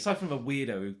Honestly. aside from a weirdo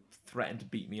who threatened to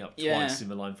beat me up Yeah. twice in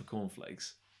the line for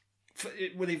cornflakes.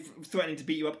 Were they threatening to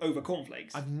beat you up over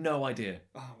cornflakes? I've no idea.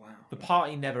 Oh, wow. The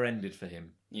party never ended for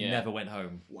him. He Yeah. never went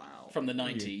home. Wow. From the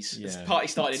 90s. Yeah. This party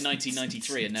started in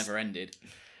 1993 and never ended.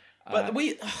 But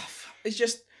it's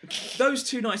just, those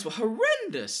 2 nights were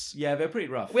horrendous. Yeah, they're pretty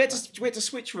rough. We had to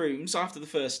switch rooms after the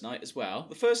first night as well.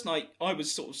 The first night, I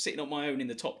was sort of sitting on my own in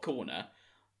the top corner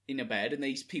in a bed, and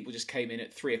these people just came in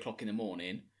at 3 o'clock in the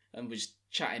morning and were just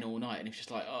chatting all night, and it was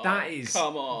just like, oh,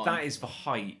 come on. That is the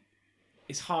height.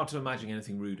 It's hard to imagine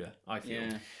anything ruder, I feel.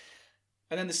 Yeah.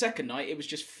 And then the second night, it was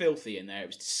just filthy in there. It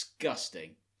was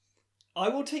disgusting. I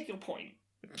will take your point.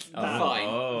 Oh, That,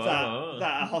 Fine.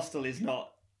 that a hostel is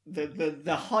not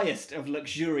the highest of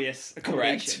luxurious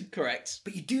accommodation. Correct.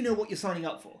 But you do know what you're signing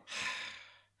up for.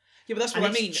 Yeah, but that's And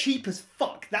what it's I mean. cheap as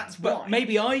fuck. That's But why.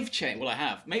 maybe I've changed. Well, I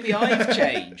have. Maybe I've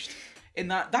changed. In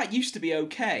that used to be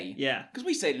okay. Yeah. Because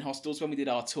we stayed in hostels when we did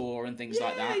our tour and things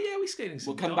like that. Yeah, we stayed in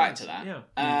some We'll come back to gardens.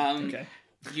 that. Yeah. Okay.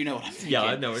 You know what I'm thinking. Yeah,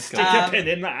 I know it's Stick good. your pin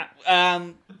in that.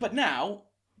 But now,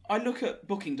 I look at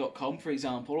booking.com, for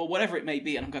example, or whatever it may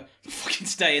be, and I'm going, I'm fucking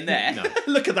staying there. No.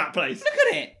 Look at that place. Look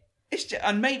at it. It's just,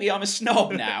 and maybe I'm a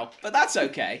snob now, but that's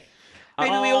okay.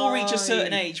 Maybe we all reach a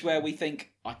certain age where we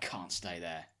think, I can't stay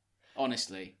there.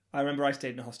 Honestly. I remember I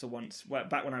stayed in a hostel once,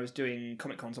 back when I was doing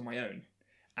Comic Cons on my own,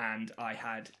 and I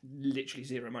had literally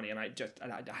zero money, and I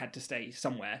had to stay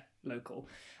somewhere local.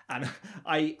 And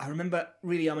I remember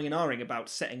really umming and ahhing about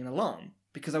setting an alarm,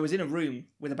 because I was in a room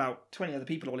with about 20 other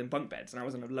people all in bunk beds, and I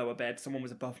was on a lower bed, someone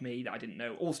was above me that I didn't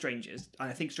know, all strangers, and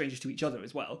I think strangers to each other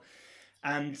as well.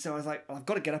 And so I was like, well, I've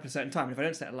got to get up at a certain time, and if I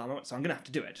don't set an alarm, so I'm going to have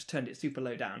to do it. Just turned it super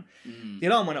low down. The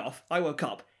alarm went off, I woke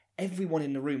up, everyone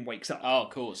in the room wakes up. Oh, of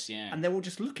course, yeah. And they're all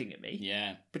just looking at me,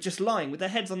 Yeah. but just lying with their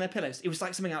heads on their pillows. It was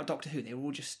like something out of Doctor Who. They were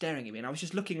all just staring at me, and I was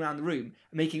just looking around the room,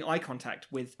 making eye contact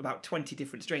with about 20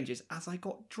 different strangers as I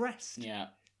got dressed. Yeah.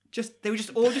 They were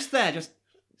just all just there, just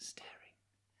staring.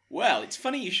 Well, it's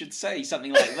funny you should say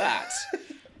something like that,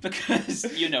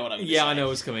 because you know what I'm Yeah, I saying. know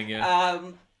what's coming, yeah.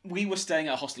 We were staying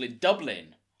at a hostel in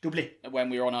Dublin Double. when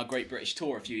we were on our Great British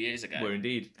tour a few years ago. Where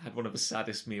indeed had one of the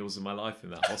saddest meals of my life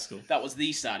in that hostel. That was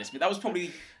the saddest bit. That was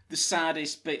probably the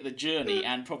saddest bit of the journey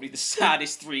and probably the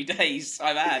saddest 3 days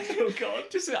I've had. Oh God.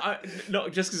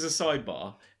 Not just as a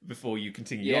sidebar before you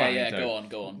continue. Yeah, your yeah, anecdote.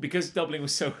 go on. Because Dublin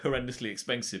was so horrendously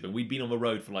expensive, and we'd been on the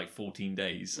road for like 14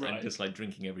 days Right. and just like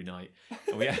drinking every night,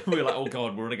 and we were like, oh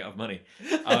God, we're running out of money.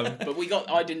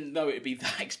 But I didn't know it'd be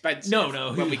that expensive.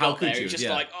 No, When we how got could there, you? it was just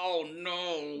Yeah. like, oh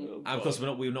no. And of course,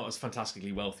 we're not as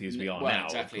fantastically wealthy as we are Well, now.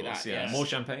 exactly of course, that, yeah. yes. More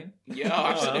champagne. Yeah,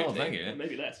 absolutely. Oh, thank you.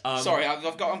 Maybe less. Sorry,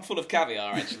 I'm full of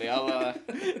caviar actually.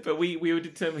 But we were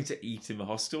determined to eat in the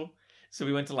hostel. So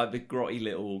we went to like the grotty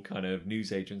little kind of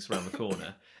newsagents around the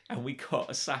corner, and we got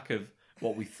a sack of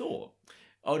what we thought.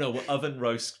 Oh no, oven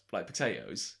roast like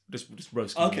potatoes, just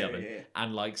roasting in the oven, yeah.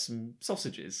 and like some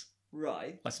sausages,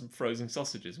 Right. like some frozen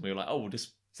sausages. And we were like, oh, we'll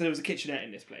just. So there was a kitchenette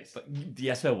in this place. But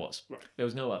yes, there was. Right. There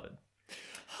was no oven.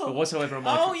 Oh. There was, however, a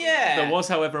microwave. Oh yeah. There was,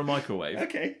 however, a microwave.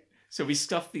 Okay. So we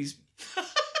stuffed these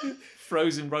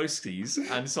frozen roasties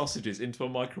and sausages into a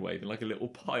microwave in like a little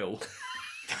pile.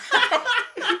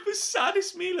 The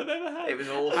saddest meal I've ever had. It was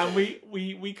awful. And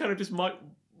we kind of just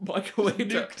microwaved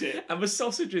Nuked it. and the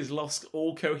sausages lost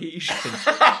all cohesion.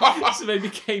 So they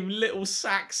became little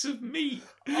sacks of meat,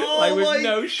 Oh like with my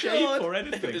no shape God. or It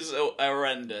anything. was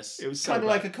horrendous. It was so Kind of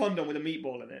bad. like a condom with a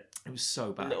meatball in it. It was so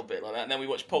A bad. little bit like that. And then we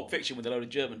watched Pulp Fiction with a load of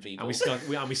German people.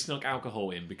 And we snuck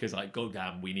alcohol in because, like,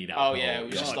 goddamn, we need alcohol. Oh yeah, it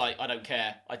was just God. like, I don't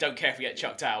care. I don't care if we get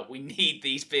chucked out. We need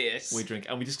these beers. We drink,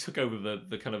 and we just took over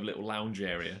the kind of little lounge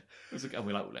area. And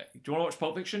we're like, do you want to watch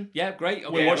Pulp Fiction? Yeah, great.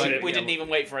 Okay, We're watching it. We didn't even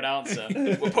wait for an answer.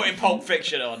 We're putting Pulp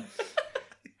Fiction on.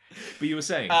 But you were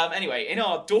saying, Anyway, in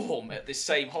our dorm at this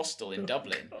same hostel in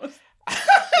Dublin,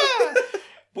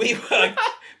 we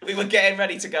were getting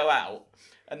ready to go out,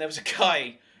 and there was a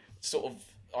guy, sort of,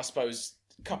 I suppose,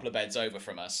 a couple of beds over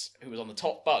from us, who was on the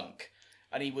top bunk,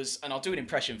 and and I'll do an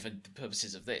impression for the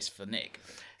purposes of this for Nick.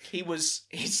 He's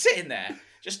sitting there,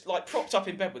 just like propped up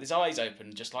in bed with his eyes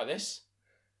open, just like this,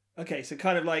 Okay, so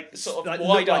kind of like sort of like,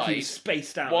 wide-eyed, looked like he was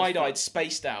spaced out. wide-eyed,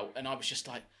 spaced out, and I was just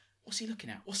like, "What's he looking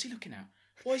at? What's he looking at?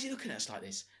 Why is he looking at us like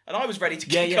this?" And I was ready to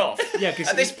kick off. Yeah, because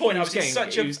at this point, I was in getting,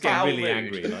 such he a was foul getting really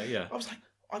mood. angry. Like, yeah. I was like,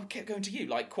 I kept going to you,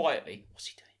 like, quietly. What's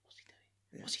he doing? What's he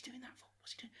doing? What's he doing that for?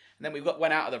 What's he doing? And then we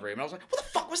went out of the room, and I was like, what the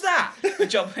fuck was that? And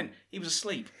John went, he was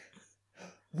asleep.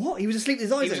 What? He was asleep with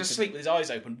his eyes He was open? asleep with his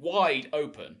eyes open, wide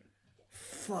open.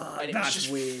 Fuck, And it that's was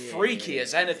just weird. freaky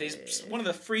as anything. It's one of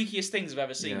the freakiest things I've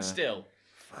ever seen Yeah. still.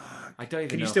 I don't even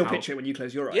Can know you still how... picture it when you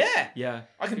close your eyes? Yeah. Yeah.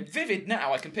 I can vivid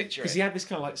now, I can picture Because it. he had this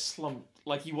kind of like slump,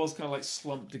 like he was kind of like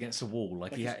slumped against a wall.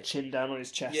 Like Like he his had... chin down on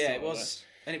his chest. Yeah, sort it of, was.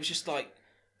 And it was just like,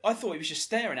 I thought he was just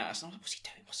staring at us, and I was like, what's he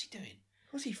doing? What's he doing?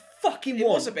 What's he fucking It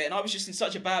want? was a bit, and I was just in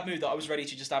such a bad mood that I was ready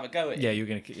to just have a go at him. Yeah, you were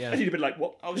going to... Yeah. And he'd have been like,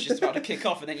 what? I was just about to kick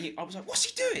off, and then I was like, "What's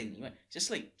he doing?" He went, "He's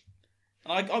asleep."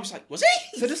 And I was like, "Was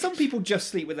he?" So do some people just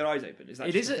sleep with their eyes open? Is that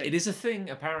It just is a thing? it is a thing,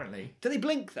 apparently. Do they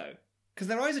blink though? Because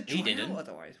their eyes are dry didn't. out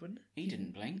otherwise, wouldn't it? He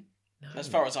didn't blink, No. as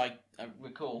far as I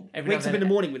recall. Every now Wakes and up in the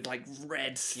then- morning with like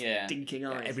red, Yeah. stinking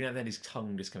eyes. Every now and then his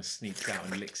tongue just kind of sneaks out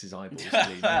and licks his eyeballs.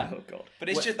 clean. Oh god. But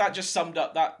it's just that just summed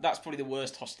up that's probably the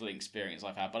worst hosteling experience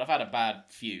I've had. But I've had a bad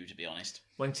few, to be honest.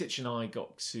 When Titch and I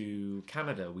got to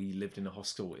Canada, we lived in a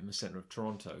hostel in the centre of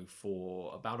Toronto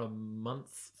for about a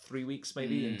month, 3 weeks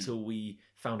maybe, until we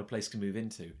found a place to move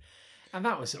into. And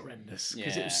that was horrendous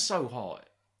because it Yeah. was so hot.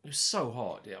 It was so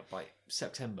hot, yeah, by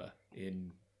September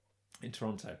in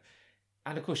Toronto.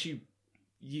 And of course,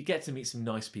 you get to meet some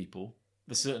nice people.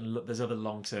 There's other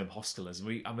long-term hostelers.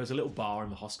 And there's a little bar in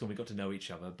the hostel, and we got to know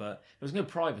each other, but there was no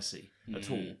privacy at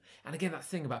all. And again, that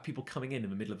thing about people coming in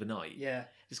the middle of the night, Yeah.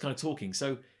 just kind of talking.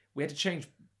 So we had to change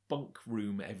bunk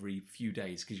room every few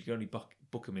days because you could only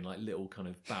book them in like little kind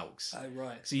of bouts. Oh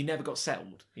right. So you never got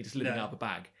settled. You're just living No. out of a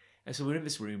bag. And so we're in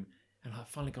this room, and I've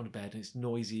finally gone to bed, and it's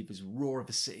noisy. There's a roar of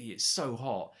the city. It's so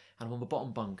hot, and I'm on the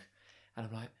bottom bunk, and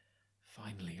I'm like,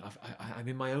 finally, I'm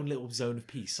in my own little zone of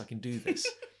peace. I can do this.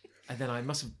 And then I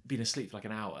must have been asleep for like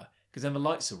an hour because then the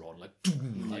lights are on,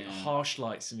 like harsh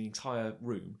lights in the entire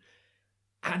room,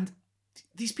 and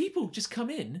these people just come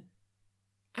in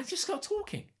and just start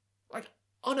talking, like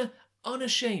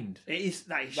unashamed. That is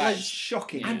That's-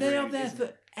 shocking. And they are rude, there isn't for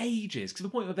it? ages, to the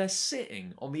point where they're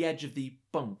sitting on the edge of the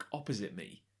bunk opposite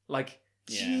me, like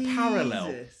Yeah.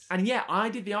 parallel. Jesus. And yeah, I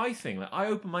did the eye thing. Like I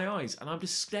opened my eyes and I'm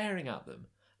just staring at them.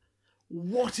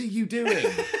 What are you doing?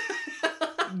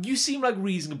 You seem like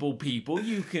reasonable people.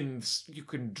 You can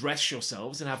dress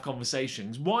yourselves and have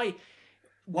conversations. Why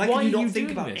Why can you are not you think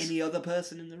doing about this? any other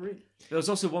person in the room? There was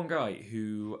also one guy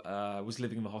who was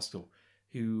living in the hostel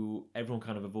who everyone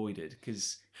kind of avoided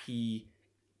because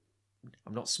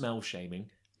I'm not smell shaming,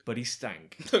 but he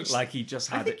stank. Those- Like he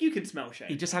just I had think you can smell shame.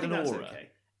 he just I had think an that's aura. Okay.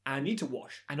 and Need to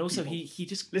wash. and also people. he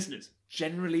just Listeners.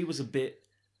 generally was a bit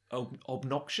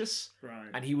obnoxious, Right.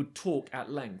 and he would talk at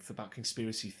length about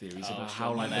conspiracy theories Oh, about sure,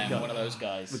 how like one of those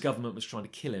guys. the government was trying to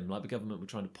kill him, like the government were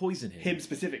trying to poison him. Him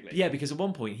specifically. Yeah, because at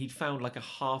one point he'd found like a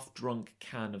half-drunk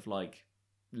can of like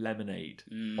lemonade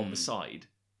on the side.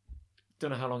 Don't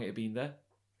know how long it had been there.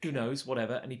 Who knows?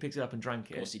 Whatever. And he picked it up and drank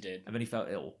it. Of course he did. And then he felt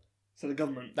ill. So the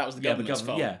government, That was the Yeah, the government's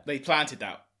government- fault. yeah. They planted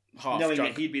that knowing that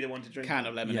half-drunk he'd be the one to drink can it.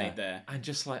 of lemonade there. And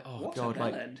just like, oh What a god,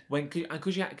 like bellend. when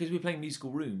because we were playing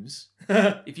musical rooms.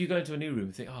 If you go into a new room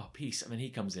and think, oh peace, and then he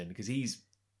comes in because he's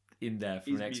in there for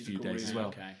He's the next few musical days as room, well.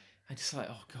 Okay. And just like,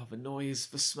 oh god, the noise,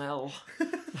 the smell.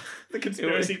 The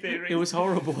conspiracy theory. It was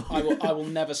horrible. I will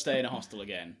never stay in a hostel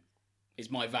again. Is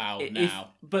my vow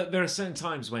now. But there are certain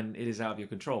times when it is out of your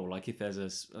control, like if there's a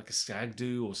stag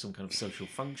do or some kind of social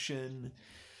function.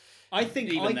 I think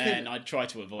Even I then, could. I'd try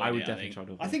to avoid I would it. definitely try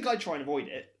to. I think I'd try and avoid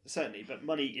it certainly, but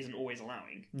money isn't always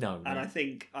allowing. No. And I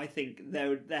think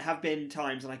there have been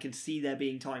times, and I can see there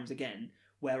being times again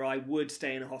where I would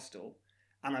stay in a hostel,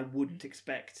 and I wouldn't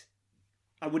expect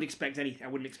anything. I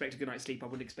wouldn't expect a good night's sleep. I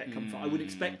wouldn't expect comfort. I wouldn't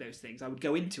expect those things. I would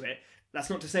go into it. That's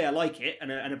not to say I like it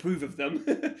and approve of them,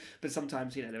 but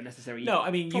sometimes they're necessary. No, I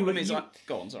mean Problem you is, would.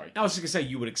 go on, sorry. I was just gonna say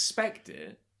you would expect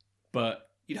it, but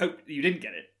You'd hope you didn't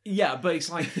get it. yeah, but it's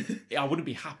like I wouldn't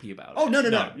be happy about it. Oh no,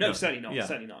 certainly not. Yeah.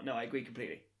 Certainly not. No, I agree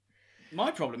completely.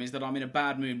 My problem is that I'm in a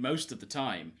bad mood most of the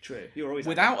time. True. You're always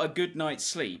Without a good night's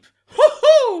sleep.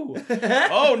 Woohoo!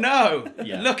 Oh no!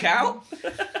 Yeah. Look out!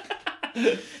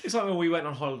 It's like when we went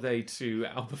on holiday to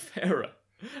Albufeira,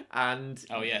 and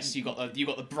Oh yes, you got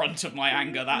the brunt of my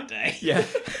anger that day. yeah,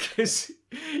 because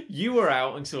you were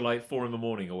out until like 4 a.m.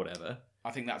 or whatever. I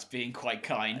think that's being quite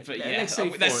kind, but yeah,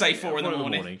 Let's say 4 in the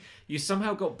morning. You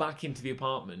somehow got back into the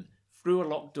apartment through a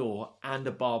locked door and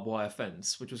a barbed wire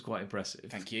fence, which was quite impressive.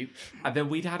 Thank you. And then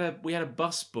we had a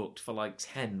bus booked for like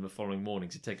 10 the following morning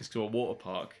to take us to a water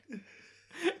park.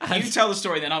 You tell the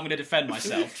story, then I'm going to defend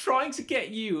myself. Trying to get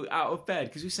you out of bed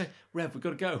because we say, Rev, we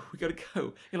got to go.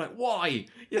 You're like, why?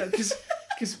 Because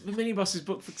the minibus is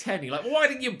booked for 10. You're like, why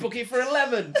didn't you book it for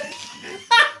 11?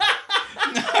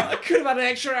 I could have had an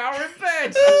extra hour in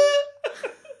bed.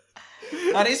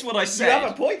 That is what I said. You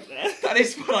have a point there. That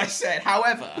is what I said.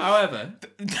 However,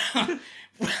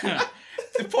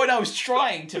 the point I was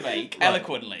trying to make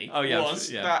eloquently was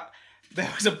that there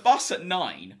was a bus at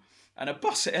 9 and a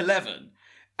bus at 11.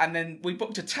 And then we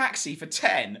booked a taxi for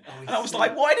 10. And I was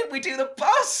like, why didn't we do the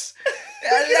bus?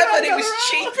 At 11, it was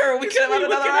cheaper. We could have had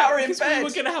another hour in bed. We were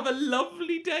going to have a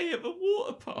lovely day at the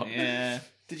water park. Yeah.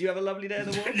 Did you have a lovely day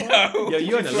at the water park? No. Yeah,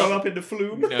 you had Throw up in the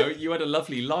flume? No, you had a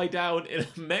lovely lie down in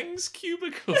a men's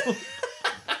cubicle.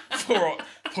 for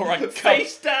a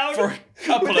Face down for a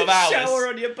couple with of a hours. shower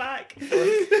on your back.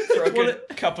 For a good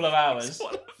couple of hours.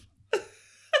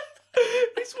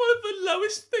 It's one of the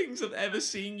lowest things I've ever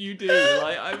seen you do.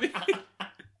 Like,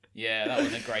 Yeah, that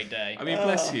was a great day. I mean,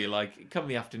 bless you. Like, come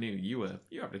the afternoon, you were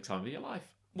having the time of your life.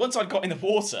 Once I'd got in the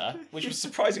water, which was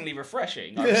surprisingly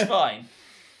refreshing, I was fine.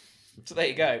 So there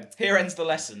you go. Here ends the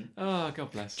lesson. Oh,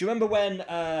 God bless. Do you remember when,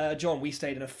 John, we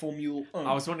stayed in a Formule 1?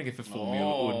 I was wondering if a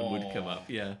Formula 1 would come up.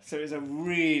 Yeah, So it was a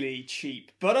really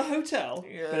cheap, but a hotel,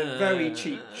 but a very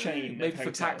cheap chain. maybe of for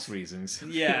hotels. tax reasons.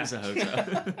 Yeah. It was a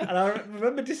hotel. And I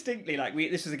remember distinctly, like,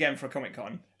 this was again for a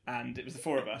Comic-Con, and it was the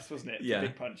four of us, wasn't it? Yeah. The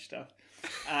Big Punch stuff.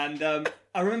 And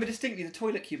I remember distinctly the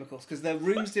toilet cubicles, because the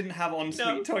rooms didn't have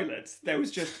ensuite toilets. There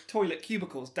was just toilet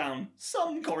cubicles down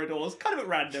some corridors, kind of at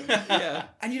random. Yeah.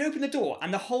 And you'd open the door,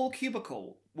 and the whole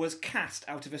cubicle was cast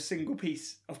out of a single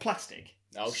piece of plastic.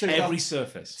 Oh, So Every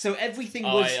surface. So everything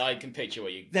was... I can picture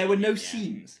what you... There were no yeah.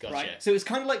 seams, Gotcha. right? So it was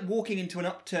kind of like walking into an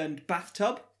upturned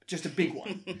bathtub, just a big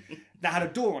one, that had a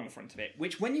door on the front of it,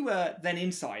 which when you were then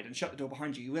inside and shut the door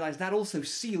behind you, you realised that also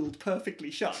sealed perfectly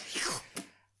shut.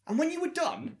 And when you were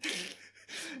done,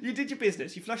 you did your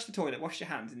business, you flushed the toilet, washed your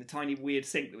hands in the tiny weird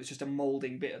sink that was just a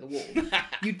moulding bit of the wall.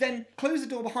 You'd then close the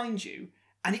door behind you,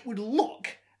 and it would lock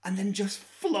and then just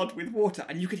flood with water,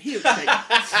 and you could hear it shake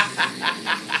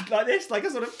like this, like a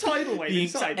sort of tidal wave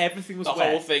inside. Everything was The wet.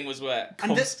 whole thing was wet.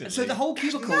 And Constantly. so the whole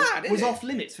cubicle mad, isn't was it? off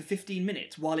limits for 15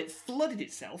 minutes while it flooded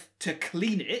itself to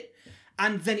clean it,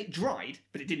 and then it dried,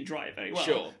 but it didn't dry it very well.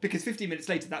 Sure. Because 15 minutes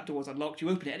later, that door was unlocked, you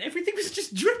open it, and everything was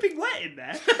just dripping wet in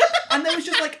there. And there was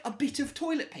just like a bit of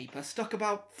toilet paper stuck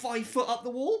about 5 foot up the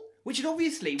wall. which had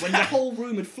obviously, when the whole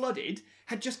room had flooded,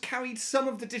 had just carried some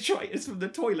of the detritus from the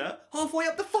toilet halfway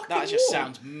up the fucking That just wall.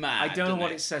 sounds mad. I don't know doesn't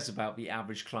what it it says about the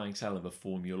average clientele of a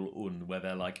Formula 1, where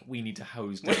they're like, we need to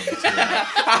hose down the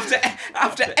toilet.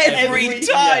 after every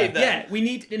time. Yeah, we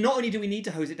need. Not only do we need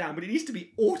to hose it down, but it needs to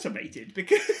be automated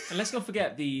because. And let's not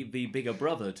forget the bigger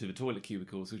brother to the toilet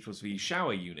cubicles, which was the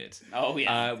shower unit. Oh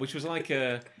yeah. Which was like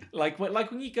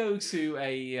when you go to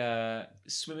a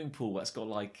swimming pool that's got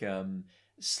like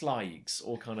slides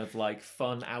or kind of like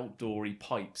fun outdoory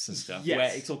pipes and stuff, Yes.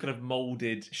 where it's all kind of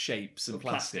molded shapes and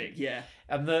plastic. Yeah.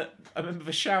 And I remember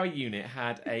the shower unit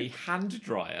had a hand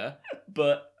dryer,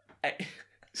 but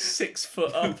 6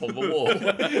 foot up on the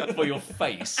wall for your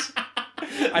face.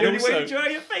 And only way to dry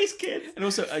your face, kid. And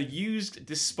also a used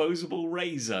disposable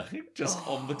razor just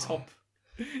on the top.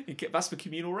 That's the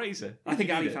communal razor. I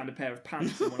think Ali found a pair of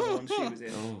pants in one of the ones she was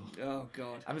in. Oh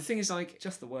god. And the thing is, like,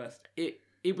 Just the worst.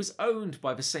 it was owned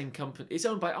by the same company. It's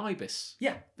owned by Ibis.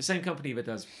 Yeah. The same company that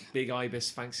does Big Ibis,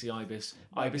 Fancy Ibis,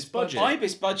 Ibis Budget.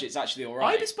 Ibis Budget's actually all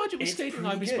right. Ibis Budget, we stayed in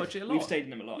Ibis Budget a lot. We've stayed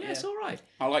in them a lot. Yeah, it's all right.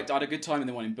 I had a good time in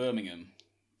the one in Birmingham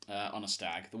on a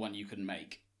stag, the one you couldn't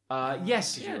make.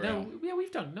 Yes, you were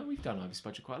we've done Ibis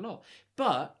Budget quite a lot.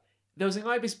 But there was an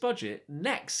Ibis Budget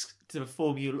next to the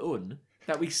Formula 1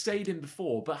 that we stayed in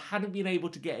before, but hadn't been able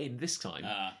to get in this time.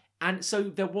 And so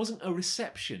there wasn't a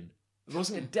reception. There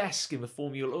wasn't a desk in the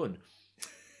Formula 1.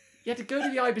 You had to go to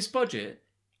the Ibis Budget,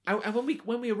 and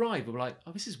when we arrived, we were like,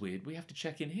 "Oh, this is weird. We have to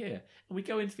check in here." And we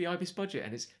go into the Ibis Budget,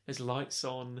 and there's lights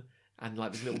on, and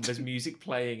like there's music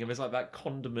playing, and there's like that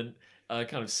condiment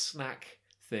kind of snack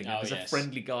thing. And there's a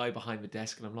friendly guy behind the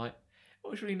desk, and I'm like,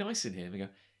 "Oh, it's really nice in here." And we go,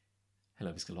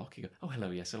 "Hello, Mr. Locke." You go, "Oh, hello.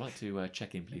 Yes, I'd like to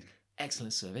check in, please."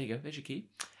 "Excellent, sir. There you go. There's your key."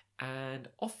 And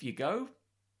off you go.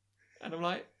 And I'm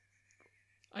like,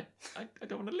 I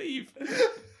don't want to leave.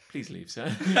 Please leave, sir.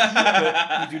 You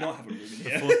do not have a room in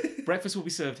here. Breakfast will be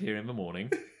served here in the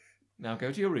morning. Now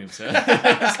go to your room, sir.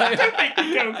 Don't make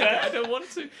me go there. I don't want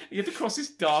to. You have to cross this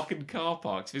darkened car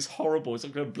park. It's horrible. It's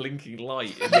like a blinking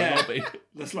light in the lobby.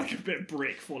 There's like a bit of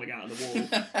brick falling out of the wall.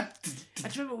 I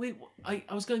do remember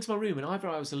I was going to my room and either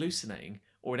I was hallucinating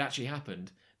or it actually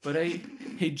happened. But a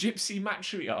gypsy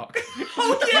matriarch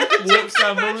walks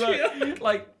down the road,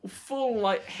 like full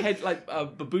like head like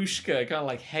babushka kind of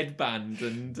like headband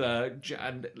and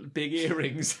big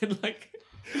earrings and like.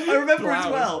 I remember flowers.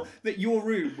 as well that your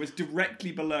room was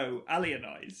directly below Ali and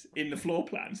I's in the floor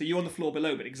plan. So you're on the floor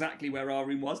below, but exactly where our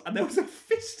room was, and there was a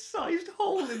fist-sized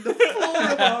hole in the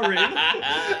floor of our room,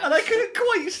 and I couldn't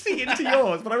quite see into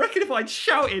yours. But I reckon if I'd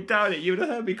shouted down it, you would have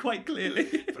heard me quite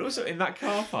clearly. But also in that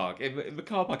car park, in the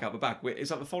car park out the back, it's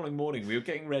like the following morning we were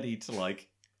getting ready to like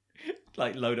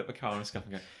load up the car and stuff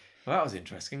and go, well, that was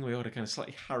interesting. We all had a kind of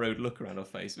slightly harrowed look around our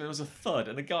face. And there was a thud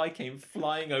and a guy came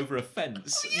flying over a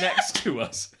fence next to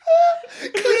us.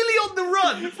 Clearly on the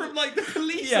run from like the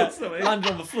police or something.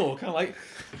 Landed on the floor, kind of like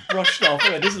brushed off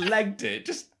and just legged it,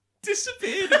 just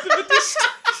disappeared into the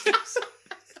distance.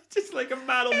 Just like a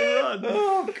man on the run.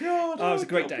 Oh, God. Oh, it was a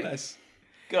great God day. bless.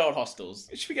 Good old hostels.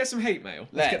 Should we get some hate mail?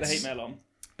 Let's get the hate mail on.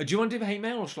 Do you want to do the hate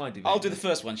mail or shall I do the I'll hate do mail? the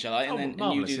first one, shall I? And then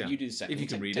and you do the second. If you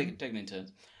can read take it. them in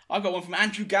turns. I've got one from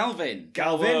Andrew Galvin.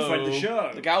 Galvin, friend of the show.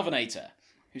 The Galvanator,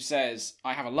 who says,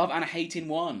 I have a love and a hate in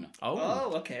one.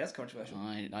 Oh, okay, that's controversial.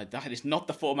 That is not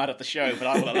the format of the show, but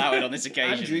I will allow it on this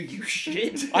occasion. Andrew, you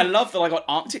shit. I love that I got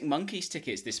Arctic Monkeys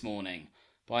tickets this morning.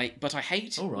 But I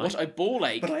hate what a ball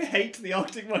ache. But I hate the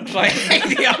Arctic Monkeys. But I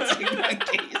hate the Arctic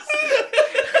Monkeys.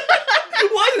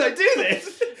 Why did I do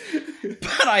this?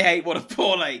 But I hate what a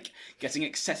ball ache getting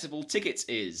accessible tickets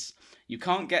is. You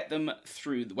can't get them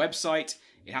through the website.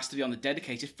 It has to be on the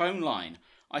dedicated phone line.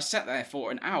 I sat there for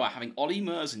an hour having Ollie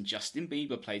Murs and Justin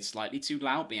Bieber played slightly too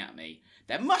loudly at me.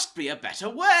 There must be a better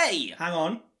way! Hang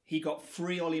on. He got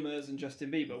free Ollie Murs and Justin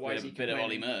Bieber. Why is he a bit of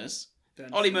Ollie complaining? Murs.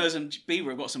 Ollie Murs and Bieber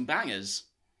have got some bangers.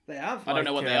 They have. I don't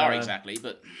know what they are exactly,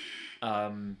 but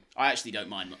I actually don't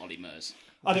mind Ollie Murs.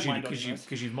 I don't mind Ollie Murs.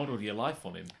 Because you've modelled your life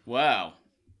on him. Well,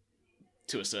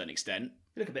 to a certain extent.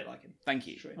 You look a bit like him. Thank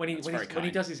you. When he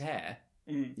does his hair...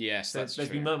 Yes, there's true.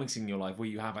 been moments in your life where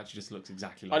you have actually just looked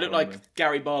exactly like I look like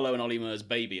Gary Barlow and Ollie Murs'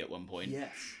 baby at one point.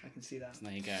 Yes, I can see that. So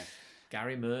there you go.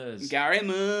 Gary Murs. Gary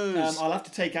Murs. I'll have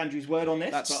to take Andrew's word on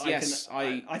this.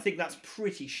 I think that's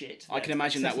pretty shit. I can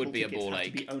imagine that would be a ball ache.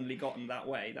 ache. To be only gotten that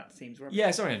way. That seems rubbish.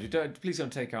 Yeah, sorry, Andrew. Please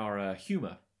don't take our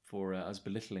humour for us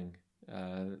belittling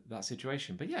that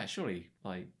situation. But yeah, surely,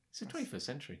 it's the 21st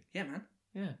century. Yeah, man.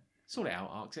 Yeah, sort it out,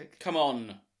 Arctic. Come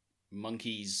on,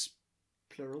 monkeys.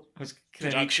 Plural.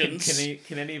 Productions.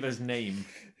 Can any of us name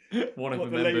one of the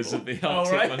members of the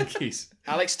Arctic Monkeys?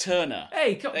 Alex Turner.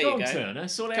 Hey, go on, go. Turner.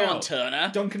 Sort it Go out. on, Turner.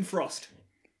 Duncan Frost.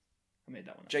 made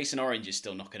that one up. Jason Orange is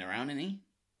still knocking around, isn't he?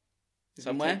 Did we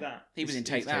Somewhere? take that? He was in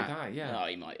Take He's Take That. That, yeah. Oh,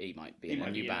 he might be He in a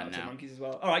might new be band Arctic now. Monkeys as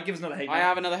well. All right, give us another hate. I now.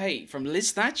 have another hate from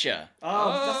Liz Thatcher.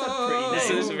 Oh, that's a pretty name.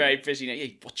 This is a very pretty name.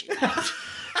 Yeah, watch it out.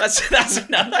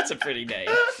 That's a pretty name.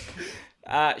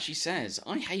 She says,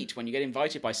 I hate when you get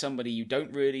invited by somebody you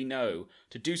don't really know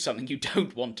to do something you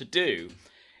don't want to do.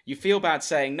 You feel bad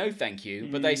saying no thank you,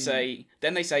 but they say,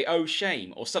 oh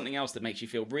shame, or something else that makes you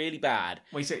feel really bad.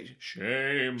 Well, you say,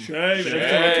 shame. Shame.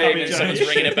 And someone's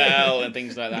ringing a bell and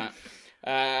things like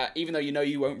that. Even though you know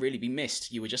you won't really be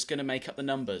missed, you were just going to make up the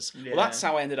numbers. Yeah. Well, that's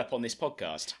how I ended up on this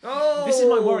podcast. Oh, This is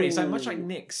my worry. It's like much like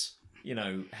Nick's,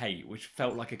 hate, which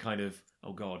felt like a kind of,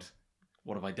 oh God,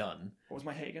 what have I done? What was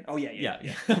my hate again? Oh yeah. Yeah.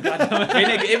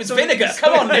 Vinegar. It was vinegar.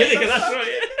 Come on, Nick. Vinegar. That's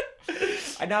right.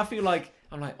 I now feel like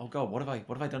I'm like, oh God, what have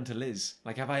I done to Liz?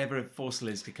 Like, have I ever forced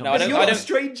Liz to come? No, But I you're don't- not a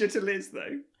stranger to Liz,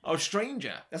 though. Oh,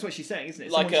 stranger. That's what she's saying, isn't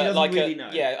it? Like Someone she a, doesn't like really a, know.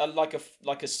 yeah,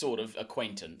 like a sort of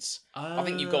acquaintance. I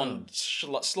think you've gone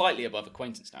slightly above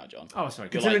acquaintance now, John. Oh, sorry.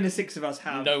 Considering like the six of us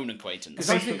have Known acquaintance.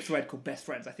 a Facebook thread called Best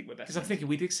Friends, I think we're best Because I'm friends. thinking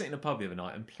we did sit in a pub the other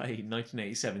night and play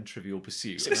 1987 Trivial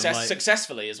Pursuit. and I'm like,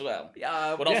 Successfully as well.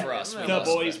 yeah, Well, not for us. well, we The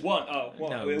lost, boys but- won. Oh, what?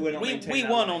 No. We're not We maintaining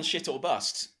that won line. on shit or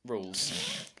bust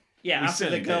rules. Yeah, We after the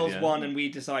certainly did, girls yeah. won and we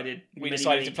decided We many,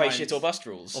 decided many to play times- shit or bust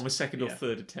rules. on the second or Yeah.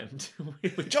 third attempt.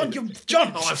 John.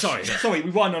 Oh, I'm sorry. Sorry,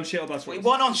 we won on shit or bus We rules.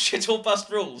 won on shit or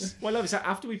bust rules. Well, love is that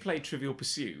after we played Trivial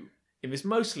Pursuit in this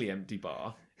mostly empty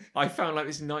bar, I found like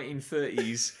this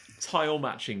 1930s tile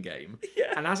matching game,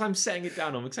 Yeah. and as I'm setting it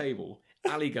down on the table,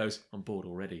 Ali goes, "I'm bored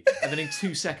already," and then in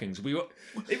 2 seconds we were.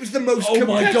 It was the most Oh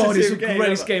my god! It's the competitive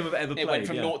greatest ever. game I've ever It played. went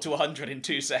from yeah. 0 to 100 in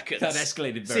 2 seconds. That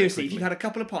escalated very Seriously, if quickly. you've had a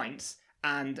couple of pints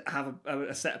and have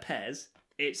a set of pairs,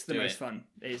 it's the Do most it. fun.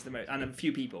 It is the most, and a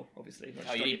few people, obviously.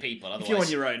 Oh, you need people. Otherwise, If you're on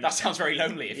your own, that sounds very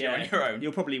lonely. If you're on your own.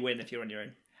 you'll probably win if you're on your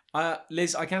own.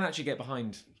 Liz, I can actually get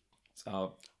behind.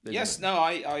 Liz. Yes, no,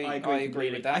 I agree agree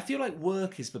completely. with I that. feel like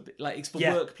work is the like it's the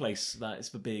Yeah. workplace that is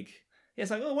the big. Yeah,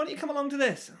 it's like, oh, why don't you come along to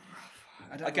this?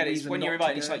 I don't I get have a it. It's reason when you're not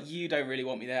to invited, it's go. like you don't really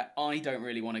want me there. I don't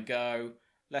really want to go.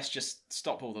 Let's just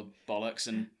stop all the bollocks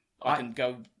and I can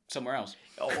go somewhere else.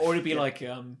 Or it'd be like,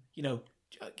 come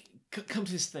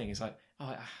to this thing. It's like, oh,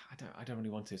 I don't really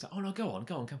want to. It's like, oh no, go on,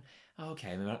 come. Oh,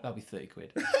 okay, and then that'll be 30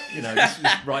 quid.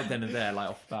 Just right then and there, like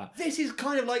off the bat. This is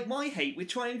kind of like my hate with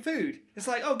trying food. It's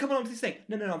like, oh, come along to this thing.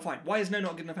 No, I'm fine. Why is no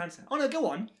not a good enough answer? Oh no, go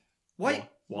on. Why?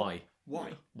 Why?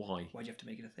 Why? Why? Why'd you have to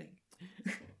make it a thing?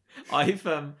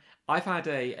 I've had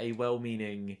a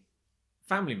well-meaning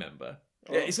family member.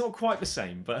 Oh. It's not quite the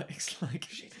same, but it's like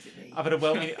Shit, is it me? I've had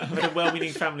a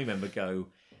well-meaning family member go,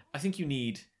 I think you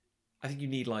need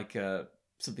like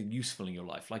something useful in your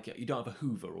life. Like you don't have a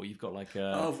Hoover, or you've got like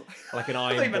a like an I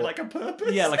iron. thought you meant board. like a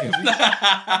purpose. Yeah, like a.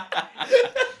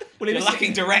 Well, in You're this,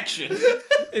 lacking direction.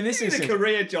 in this You need a instance,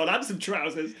 career, John, and some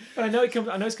trousers. but I know it's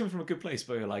coming from a good place.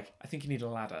 But you're like, I think you need a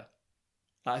ladder.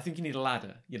 I think you need a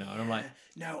ladder, and I'm like,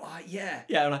 No, yeah.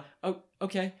 yeah, I'm like, oh,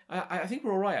 okay. I think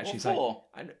we're all right actually. What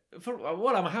It's like,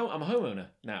 well, I'm a homeowner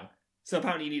now. So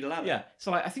apparently you need a ladder. Yeah,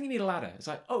 so like, I think you need a ladder. It's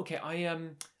like, oh, okay, I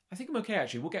think I'm okay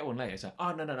actually. We'll get one later. It's like,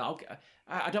 oh no,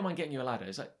 I don't mind getting you a ladder.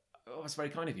 It's like, oh, that's very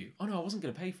kind of you. Oh no, I wasn't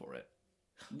going to pay for it.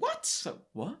 What? So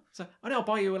what? So oh no, I'll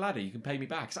buy you a ladder. You can pay me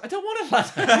back. It's like, I don't want a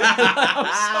ladder.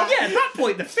 Oh yeah, at that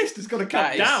point the fist has got to come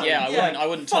That is- down. yeah, I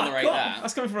wouldn't tolerate off. that.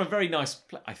 That's coming from a very nice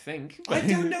place, I think. I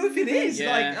don't know if it is.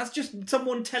 Yeah. Like that's just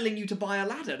someone telling you to buy a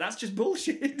ladder. That's just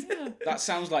bullshit. That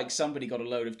sounds like somebody got a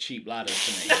load of cheap ladders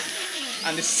to me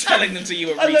and is selling them to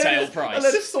you at retail price. A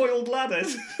load of soiled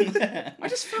ladders. I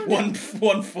just found it.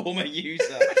 one former user.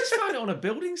 I just found it on a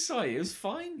building site. It was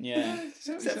fine. Yeah.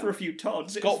 Except for a few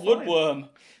Todds. Got it's fine. woodworm.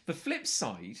 The flip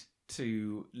side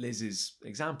to Liz's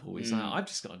example is that I've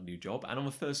just got a new job, and on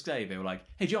the first day they were like,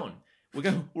 "Hey John,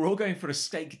 we're all going for a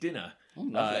steak dinner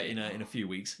lovely. in a few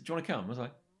weeks. Do you want to come?" I was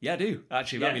like, "Yeah, I do.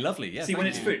 Actually, that'd be lovely. Yeah, See, when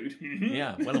thank it's you." food. Mhm.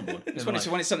 Yeah, well on board. It's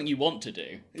when it's something you want to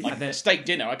do. Like then- a steak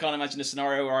dinner, I can't imagine a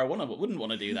scenario where I wouldn't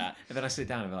want to do that. And then I sit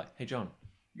down and they're like, "Hey John,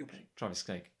 You're paying. try the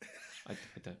steak." I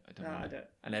don't No, want I it. don't.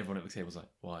 And everyone at the table was like,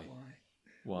 "Why?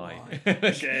 Why?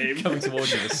 Why?" Shame. Coming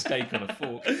towards you with a steak on a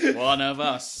fork. One of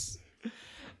us.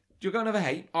 Do you got another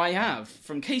hate? I have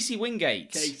from Casey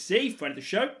Wingate, KC, friend of the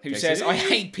show. who Casey. says, "I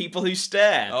hate people who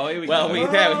stare." Oh, here we well, go. we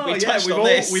Oh, touched we've on all,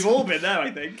 this. We've all been there, I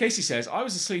think. Casey says, "I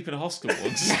was asleep in a hostel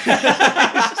once."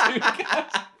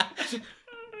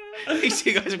 These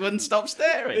guys wouldn't stop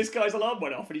staring. This guy's alarm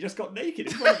went off and he just got naked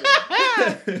in front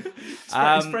of him.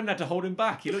 His friend had to hold him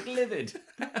back. He looked livid.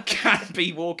 Can't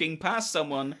be walking past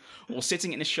someone or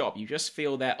sitting in a shop. You just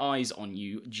feel their eyes on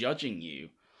you, judging you.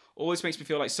 Always makes me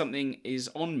feel like something is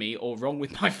on me or wrong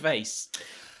with my face.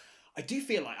 I do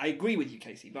feel like, I agree with you,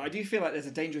 Casey, but I do feel like there's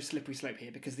a dangerous slippery slope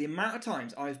here because the amount of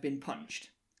times I've been punched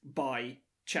by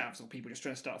chavs or people just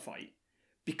trying to start a fight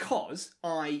because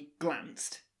I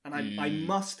glanced, and I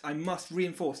must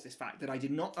reinforce this fact that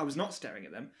I was not staring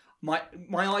at them. My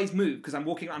eyes move because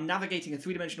I'm navigating a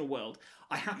 3-dimensional world.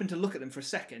 I happen to look at them for a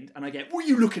second and I get, what are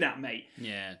you looking at, mate?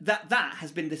 Yeah. That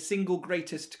has been the single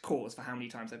greatest cause for how many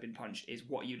times I've been punched is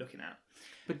what are you looking at?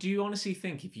 But do you honestly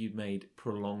think if you'd made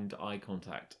prolonged eye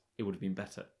contact, it would have been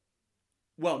better?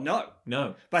 Well, no.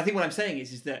 No. But I think what I'm saying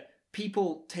is that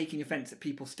people taking offence at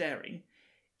people staring,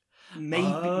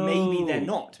 maybe they're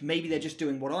not. Maybe they're just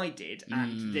doing what I did,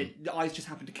 and the eyes just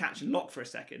happen to catch and lock for a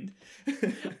second.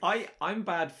 I'm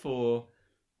bad for.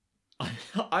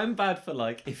 I'm bad for,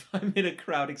 like, if I'm in a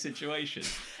crowding situation,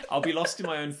 I'll be lost in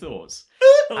my own thoughts,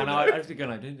 and I have to go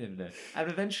like, and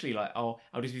eventually, like, I'll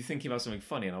just be thinking about something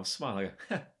funny, and I'll smile, I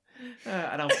go,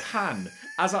 and I'll pan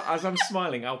as I'm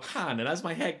smiling. I'll pan, and as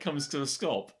my head comes to a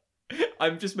stop,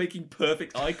 I'm just making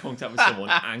perfect eye contact with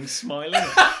someone and smiling.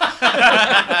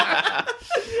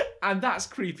 And that's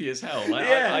creepy as hell. Like,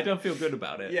 Yeah. I don't feel good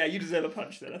about it. Yeah, you deserve a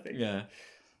punch then, I think. Yeah.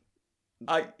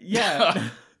 Yeah.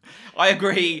 I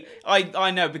agree.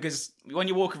 I know, because when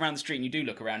you walk around the street and you do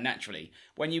look around naturally,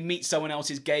 when you meet someone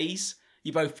else's gaze,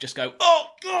 you both just go, oh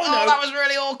no, that was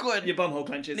really awkward. Your bumhole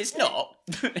clenches. It's not.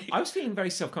 I was feeling very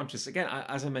self-conscious. Again,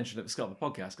 as I mentioned at the start of the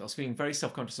podcast, I was feeling very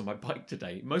self-conscious on my bike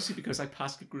today, mostly because I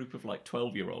passed a group of like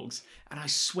 12-year-olds, and I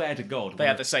swear to God... They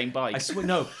had the same bike. I swear,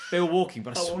 no, they were walking,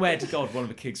 but I swear to God, one of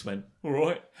the kids went, all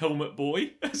right, helmet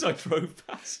boy, as I drove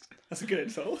past. That's a good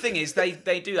insult. The thing is,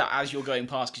 they do that as you're going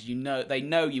past because they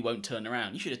know you won't turn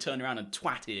around. You should have turned around and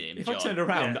twatted him. If John. I turned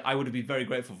around, I would have been very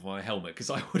grateful for my helmet because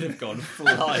I would have gone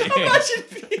flying. Imagine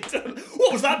being done.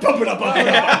 What was that bumping up?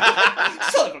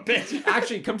 Son of a bitch.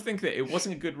 Actually, come to think of it, it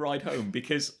wasn't a good ride home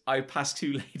because I passed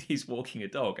two ladies walking a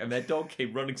dog and their dog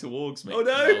came running towards me. Oh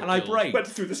no! And I braked. Went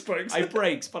through the spokes. I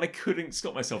braked, but I couldn't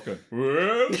stop myself going,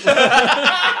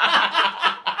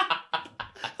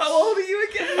 How old are you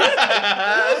again?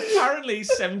 apparently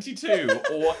 72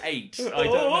 or 8. I don't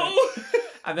know.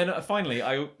 And then finally,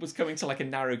 I was coming to like a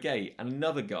narrow gate, and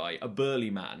another guy, a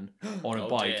burly man on a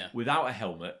bike dear. without a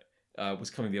helmet, was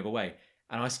coming the other way.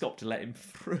 And I stopped to let him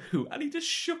through, and he just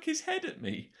shook his head at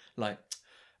me, like,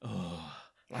 oh,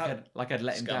 like I'd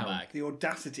let him down. Scumbag. The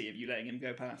audacity of you letting him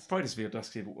go past. Probably just the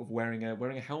audacity of wearing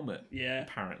a helmet. Yeah.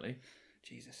 Apparently,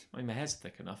 Jesus. I mean, my hair's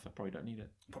thick enough. I probably don't need it.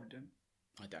 Probably don't.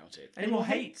 I doubt it. Any more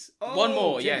hate? One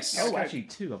more, Jim. yes. Oh, actually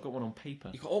 2. I've got one on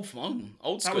paper. You got old school.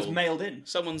 That was mailed in.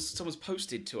 Someone's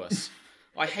posted to us.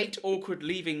 I hate awkward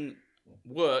leaving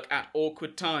work at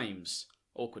awkward times.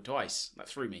 Awkward twice. That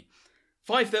threw me.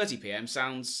 5:30 p.m.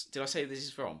 sounds... Did I say this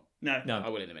is from? No. I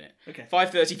will in a minute. Okay.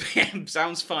 5:30 p.m.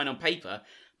 sounds fine on paper,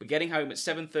 but getting home at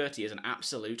 7:30 is an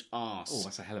absolute arse. Oh,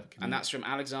 that's a hell of a commute. And that's from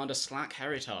Alexander Slack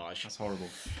Heritage. That's horrible.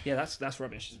 Yeah, that's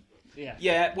rubbish. Yeah.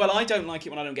 Yeah, well, I don't like it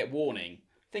when I don't get warning.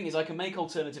 Thing is, I can make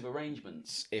alternative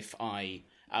arrangements if I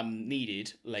am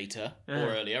needed later or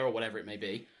earlier or whatever it may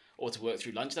be, or to work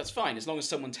through lunch. That's fine, as long as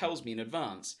someone tells me in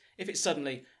advance. If it's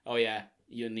suddenly, oh yeah,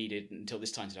 you're needed until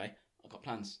this time today, I've got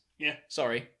plans. Yeah.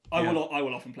 Sorry. I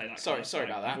will often play that. Sorry card.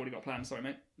 about that. I've already got plans. Sorry,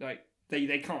 mate. Like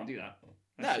they can't do that.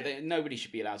 Nobody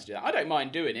should be allowed to do that. I don't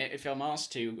mind doing it if I'm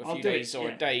asked to a few days or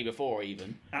a day before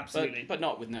even. Absolutely. But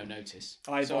not with no notice.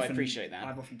 I appreciate that.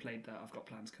 I've often played that I've got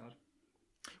plans card.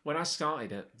 When I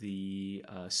started at the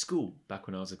school, back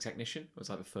when I was a technician, it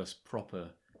was like the first proper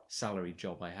salaried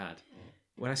job I had.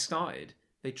 When I started,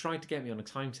 they tried to get me on a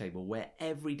timetable where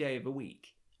every day of the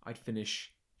week I'd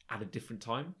finish at a different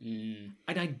time.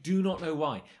 And I do not know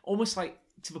why. Almost like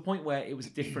to the point where it was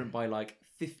different by like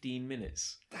 15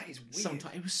 minutes. That is weird.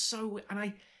 Sometimes it was so... And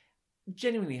I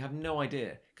genuinely have no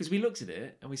idea. Because we looked at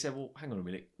it and we said, well, hang on a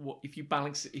minute. What if you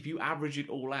average it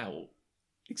all out,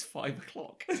 it's 5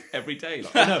 o'clock every day.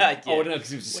 Like, I don't know,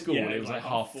 because it was a school. It was like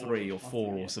 3:30 or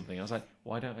 4 or something. I was like,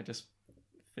 why don't I just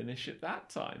finish at that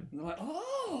time? And they're like,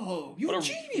 oh, you're a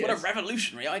genius. What a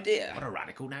revolutionary idea. What a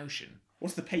radical notion.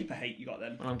 What's the paper hate you got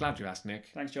then? Well, I'm glad you asked, Nick.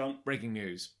 Thanks, John. Breaking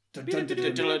news.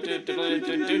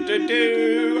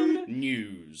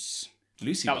 News.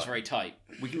 Lucy. That was very tight.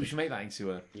 We should make that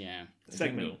into a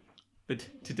segment. jingle. But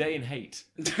today in hate.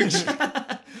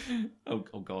 oh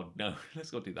God, no.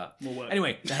 Let's not do that. More work.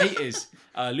 Anyway, the hate is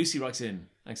Lucy writes in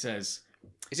and says,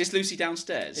 is this Lucy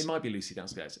downstairs? It might be Lucy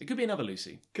downstairs. It could be another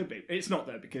Lucy. Could be. It's not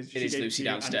though because it is Lucy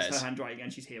downstairs. And it's her handwriting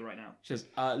and she's here right now. She says,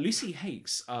 Lucy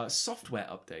hates software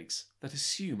updates that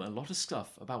assume a lot of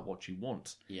stuff about what you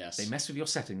want. Yes. They mess with your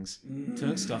settings,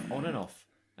 turn stuff on and off,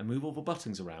 and move all the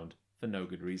buttons around for no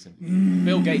good reason.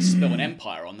 Bill Gates has built an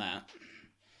empire on that.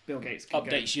 Bill Gates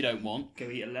updates you don't want. Go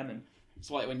eat a lemon. It's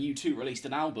like when U2 released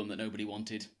an album that nobody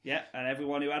wanted. Yeah, and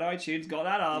everyone who had iTunes got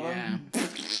that album.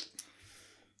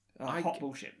 Yeah. Hot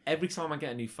bullshit. Every time I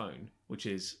get a new phone, which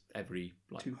is every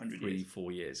 200 3,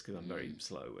 4 years, because I'm very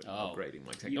slow at upgrading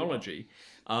my You technology.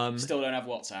 Still don't have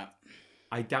WhatsApp.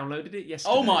 I downloaded it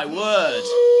yesterday. Oh my word!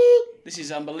 This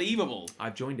is unbelievable.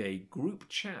 I've joined a group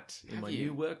chat in my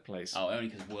new workplace. Oh, only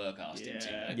because work asked him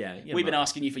to. Yeah, We've been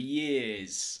asking you for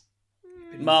years.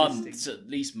 Months, at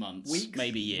least months. Weeks?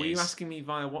 Maybe years. Were you asking me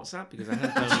via WhatsApp? Because I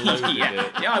had downloaded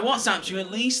it. Yeah, I WhatsApped you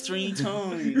at least 3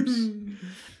 times.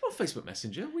 Or Facebook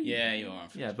Messenger. Yeah, you are.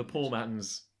 Yeah, the poor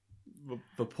man's...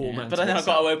 The poor man's But then I've WhatsApp.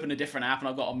 got to open a different app and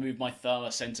I've got to move my thumb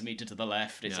a centimetre to the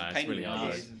left. It's No, a it's pain really in the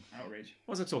hard. ass. Outrage.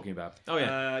 What was I talking about? Oh,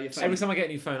 yeah. Your phone. Every time I get a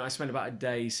new phone, I spend about a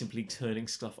day simply turning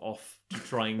stuff off to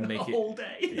try and make it... All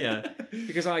day. Yeah,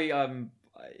 because I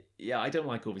don't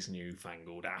like all this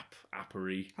newfangled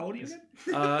appery. How old are you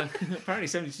again? Apparently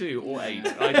 72 or 8.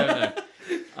 I don't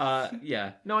know.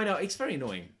 Yeah, no, I know it's very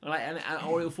annoying.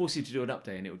 Or it'll force you to do an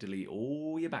update and it will delete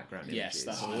all your background images.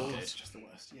 Yes, that's It's just the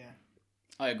worst, yeah.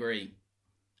 I agree.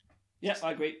 Yes,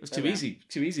 I agree. It's too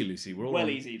easy, Lucy. We're all Well on.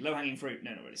 easy. Low-hanging fruit.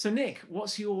 No, not really. So Nick,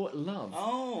 what's your love?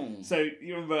 Oh. So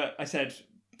you remember I said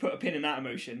put a pin in that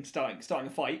emotion, starting a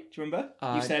fight. Do you remember?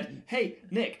 You said, "Hey,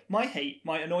 Nick, my hate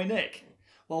might annoy Nick."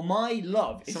 Well, my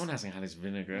love is Someone hasn't had his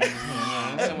vinegar.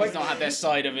 Someone's not had their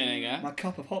cider vinegar. my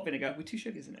cup of hot vinegar with 2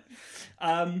 sugars in it.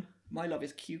 My love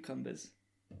is cucumbers.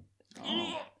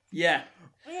 Oh. Yeah.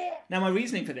 Now, my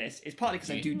reasoning for this is partly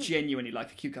because I do genuinely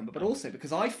like a cucumber, but also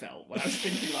because I felt, when I was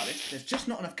thinking about it, there's just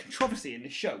not enough controversy in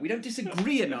this show. We don't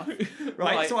disagree enough,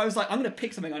 right? So I was like, I'm going to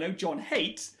pick something I know John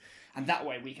hates, and that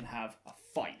way we can have a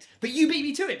fight. But you beat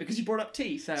me to it because you brought up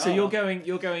tea. So you're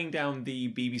going down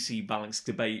the BBC balanced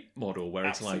debate model where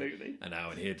it's Absolutely. like, and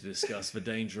now in here to discuss the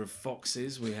danger of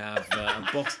foxes, we have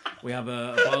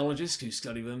a biologist who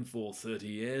studied them for 30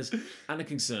 years and a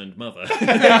concerned mother.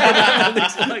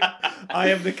 It's like, I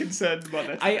am the concerned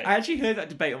mother. I actually heard that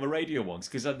debate on the radio once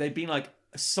because they'd been like,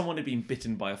 someone had been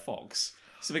bitten by a fox.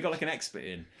 So they got like an expert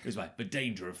in. It was like, the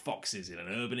danger of foxes in an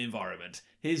urban environment.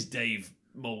 Here's Dave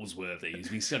Molesworthy, who's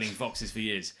been studying foxes for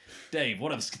years. Dave,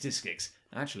 what are the statistics?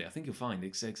 Actually, I think you'll find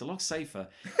it's a lot safer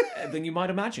than you might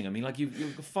imagine. I mean, like, you're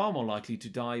far more likely to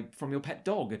die from your pet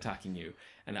dog attacking you.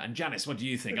 And Janice, what do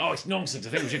you think? Oh, it's nonsense. I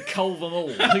think we should cull them all.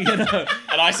 You know?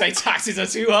 And I say taxes are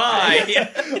too high.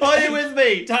 Are you with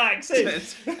me?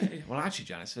 Taxes. Well, actually,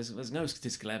 Janice, there's no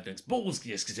statistical evidence. Balls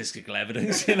give statistical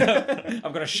evidence, you know.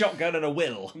 I've got a shotgun and a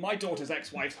will. My daughter's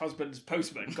ex-wife's husband's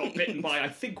postman got bitten by, I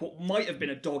think, what might have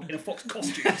been a dog in a fox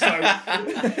costume. So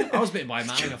I was bitten by a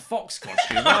man in a fox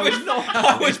costume.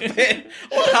 I was bitten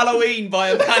on Halloween by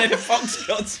a man in a fox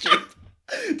costume.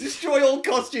 destroy all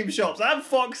costume shops and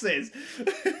foxes.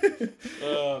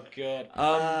 Oh god.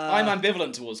 I'm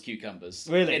ambivalent towards cucumbers.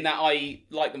 Really? In that I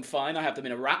like them fine. I have them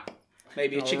in a wrap.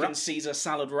 Maybe a chicken wrap. Caesar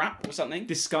salad wrap or something.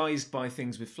 Disguised by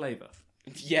things with flavour.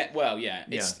 Yeah, well, yeah.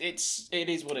 It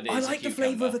is what it is. I like the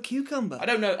flavour of a cucumber. I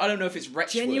don't know if it's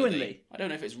retch Genuinely. worthy. I don't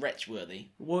know if it's retch worthy.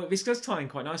 Well, this does tie in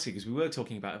quite nicely because we were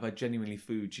talking about if I genuinely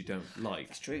foods you don't like.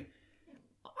 That's true.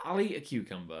 I'll eat a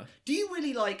cucumber. Do you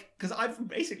really like... Because I've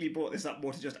basically brought this up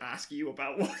more to just ask you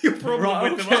about what your problem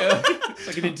Right, with okay. them are. It's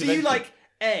like an Do you intervention. like...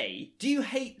 do you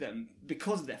hate them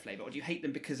because of their flavour, or do you hate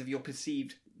them because of your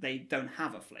perceived they don't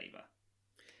have a flavour?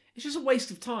 It's just a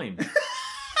waste of time.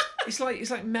 it's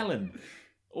like melon.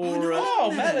 Or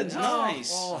melon's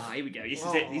nice. Here we go. This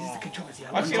is it. This is the controversy.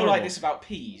 I feel like this about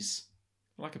peas.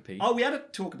 like a pea. Oh, we had a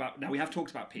talk about... No, we have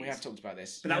talked about peas. We have talked about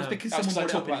this. But that was Yeah. because That's someone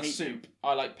because I brought talk it up about in soup.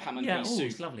 I like ham and yeah, pea ooh, soup,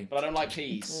 it's lovely. but I don't like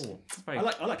peas. Oh, it's very I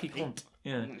like pea. piquant.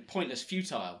 Yeah. Pointless,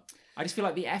 futile. I just feel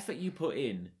like the effort you put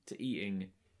in to eating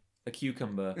a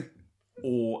cucumber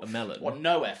or a melon. What?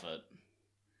 No effort.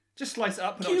 Just slice it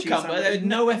up and Cucumber. There's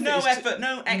No effort No is too- effort.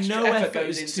 No extra no effort effort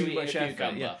goes is into too much eating a effort.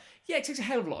 cucumber. Yeah, it takes a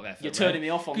hell of a lot of effort. You're right? turning me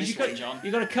off on 'Cause this you've one, John.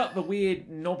 You've got to cut the weird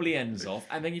knobbly ends off,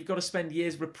 and then you've got to spend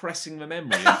years repressing the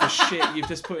memory of the shit you've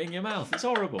just put in your mouth. It's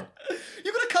horrible.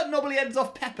 You've got to cut knobbly ends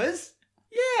off peppers.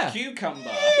 Yeah. Cucumber.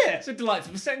 Yeah. It's a delight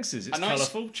for the senses. It's A nice-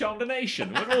 colourful, charmed a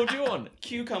nation. What more do you want?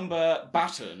 Cucumber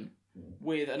baton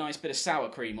with a nice bit of sour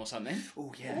cream or something.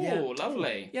 Oh, Oh,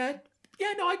 lovely. Yeah,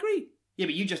 no, I agree. Yeah,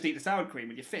 but you just eat the sour cream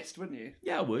with your fist, wouldn't you?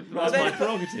 Yeah, I would. Well, That's my then-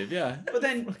 prerogative, yeah. But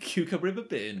then Cucumber in a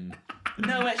bin.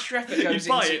 no extra effort goes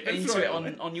buy into it and into throw it it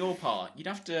away. on your part. You'd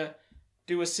have to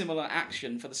do a similar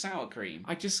action for the sour cream.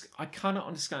 I cannot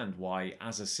understand why,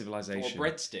 as a Or civilization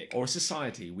breadstick. or a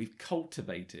society, we've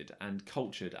cultivated and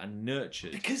cultured and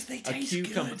nurtured Because they a taste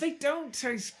cucumber. good. They don't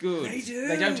taste good. They do.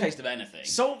 They don't taste of anything.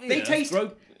 Salt the They earth, taste.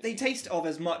 grow- They taste of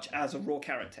as much as a raw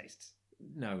carrot tastes.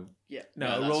 No. Yeah.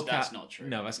 No, No, a raw that's carrot. not true.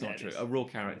 No, that's Yeah, not it true. is. A raw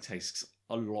carrot tastes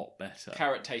a lot better.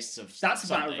 Carrot tastes of That's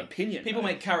a matter of something. opinion. People though.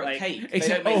 make carrot Like, cake. It's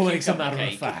They don't make a cucumber matter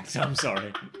cake. of fact. I'm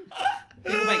sorry.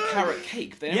 People make carrot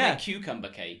cake. They don't Yeah. make cucumber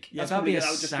cake. Yeah, That's that'd be probably- a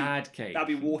that would just be- sad cake. That'd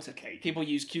be water cake. People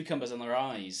use cucumbers on their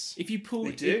eyes. If you pull,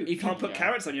 They do. If Can't put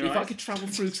carrots on your if eyes. I could travel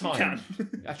through time,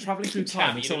 can. traveling through Damn,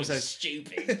 time, and you someone look says,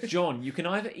 stupid. "John, you can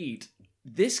either eat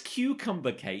this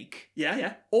cucumber cake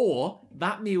Yeah. or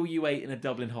that meal you ate in a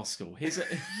Dublin hostel." Here's a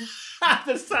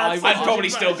The sad I- side I'd probably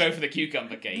of still it. go for the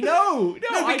cucumber cake. no,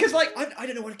 No, because I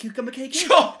don't know what a cucumber cake is.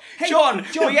 John, Hey, John,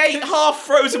 John, we ate half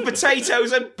frozen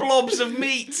potatoes and blobs of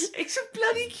meat. it's a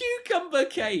bloody cucumber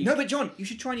cake. No, but John, you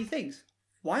should try new things.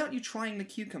 Why aren't you trying the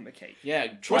cucumber cake? Yeah,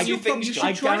 try What's new your problem? things, You John.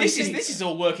 should try This new is things. this is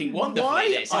all working wonderfully. Why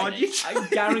This, aren't isn't you it? I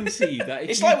guarantee that if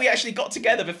It's you, like we actually got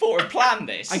together before and planned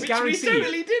this. I Which guarantee we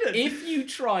totally didn't. if you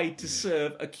tried to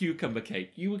serve a cucumber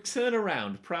cake, you would turn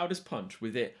around, proud as punch,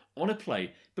 with it on a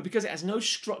plate, but because it has no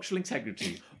structural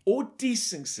integrity or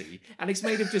decency, and it's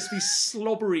made of just these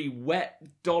slobbery, wet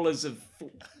dollars of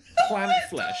plant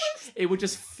flesh, it would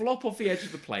just flop off the edge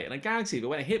of the plate, and I guarantee that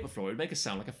when it hit the floor, it would make a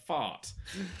sound like a fart.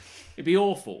 It'd be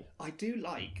awful. I do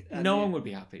like. No one would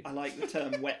be happy. I like the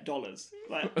term wet dollars.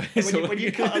 Like, So- when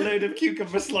you cut a load of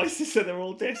cucumber slices so they're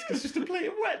all disc, it's just a plate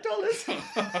of wet dollars.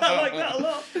 I like that a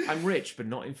lot. I'm rich, but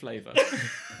not in flavour.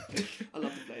 I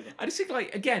love the flavour. I just think,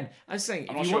 like, again, I was saying,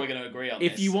 I'm if not you sure want- we're going to agree on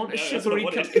if this. you want a No, that's sugary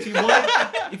not cup, what it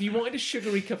is. if you wanted a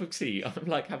sugary cup of tea, I'm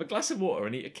like, have a glass of water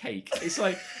and eat a cake. It's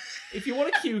like, if you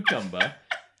want a cucumber,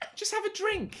 just have a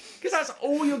drink, because that's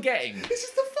all you're getting. This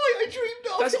is the fight I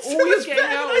dreamed of. That's It's all so you're much getting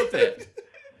better out than of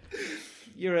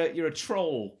it. You're a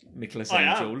troll, Nicholas I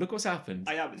am. Angel. Look what's happened.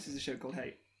 I am. This is a show called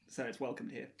Hate, so it's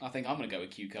welcomed here. I think I'm going to go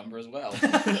with cucumber as well.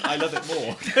 I love it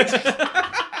more.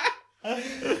 Do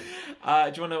you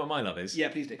want to know what my love is? Yeah,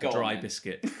 please do. A Go on, dry then.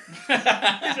 biscuit. Is it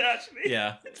actually?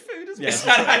 Yeah. It's food as Yeah, well. Is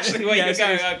that actually where Yeah, you're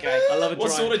going? it's- Okay. I love a What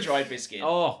dry- sort of dried biscuit?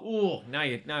 Oh, now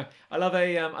I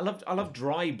love I love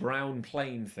dry brown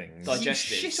plain things. Like- You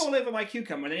Digestives. shit all over my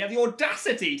cucumber and then you have the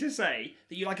audacity to say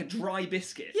that you like a dry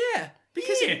biscuit. Yeah,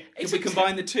 because Yeah. it's If we a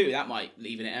combine the two, that might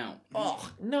leaven it out.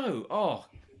 Oh no! Oh,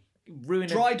 ruin it.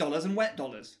 Dry dollars and wet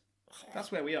dollars.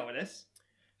 That's where we are with this.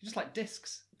 You just like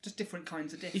discs. Just different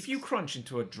kinds of discs. If you crunch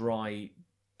into a dry,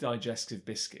 digestive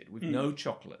biscuit with no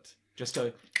chocolate, just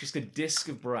a disc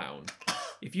of brown,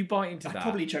 if you bite into I that,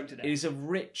 probably choked to death. it is a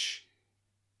rich,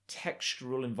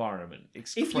 textural environment.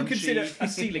 It's If you crunchy. consider a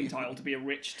ceiling tile to be a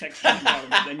rich textured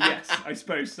environment, then yes, I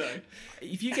suppose so.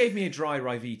 If you gave me a dry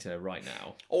Rivita right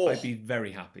now, Oh. I'd be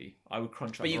very happy. I would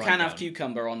crunch that. But you right can down. have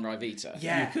cucumber on Rivita.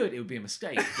 Yeah. You could. It would be a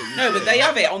mistake. But you No, but could. they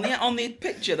have it on the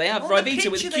picture. They have On the Rivita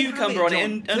with picture they have cucumber on it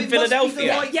John. and So it must be the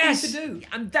Philadelphia. right- Yes, thing to do.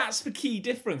 and that's the key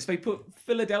difference. They put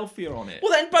Philadelphia on it.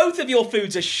 Well, then both of your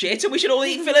foods are shit, and we should all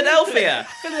eat Philadelphia.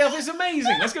 Philadelphia's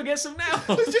amazing. Let's go get some now.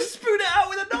 Let's just spoon it out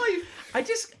with a knife.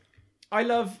 I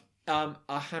love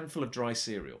a handful of dry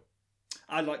cereal.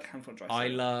 I like handful of dry I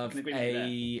cereal. love can agree with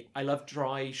you there. I love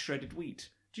dry shredded wheat.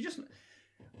 Do you just?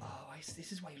 Oh,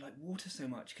 this is why you like water so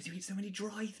much because you eat so many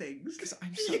dry things. Because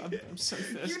I'm so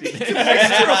thirsty. need to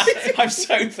moisturise. I'm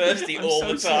so thirsty I'm all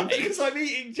so the time. Because I'm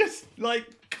eating just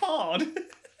like card.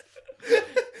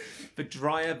 The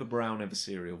drier, the browner the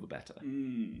cereal, the better.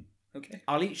 Okay.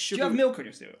 I'll eat Do sugar. you have milk on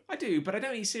your cereal? I do, but I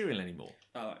don't eat cereal anymore.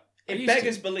 Oh, right. I It used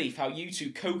beggars to. belief how you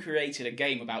two co-created a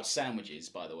game about sandwiches,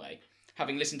 by the way,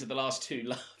 having listened to the last two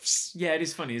loves. Yeah, it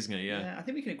is funny, isn't it? Yeah. Yeah, I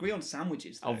think we can agree on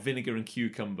sandwiches. Though. Oh, vinegar and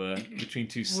cucumber between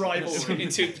two Rivals.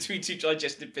 slices. Between two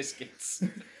digestive biscuits.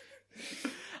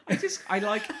 I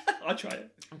like. I'll try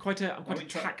it. I'm quite a we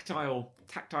try it?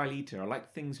 tactile eater. I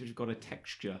like things which have got a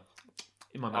texture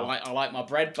in my I mouth. like my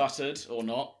bread buttered or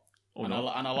not, Or and,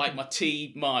 not. I like my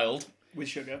tea mild. With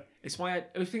sugar. It's why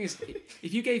the thing is,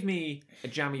 if you gave me a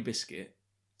jammy biscuit,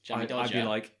 Jammy I'd be Dodger,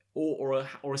 like, or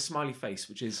a smiley face,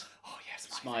 which is. Oh yes,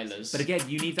 Smilers. But again,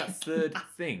 you need that third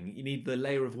thing. You need the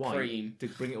layer of wine Cream. to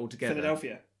bring it all together.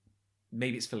 Philadelphia.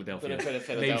 Maybe it's Philadelphia. Put a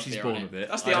Philadelphia Maybe she's on born it. with it.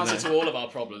 That's I the don't answer know. to all of our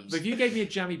problems. But if you gave me a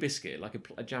jammy biscuit, like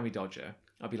a jammy Dodger,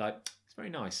 I'd be like, it's very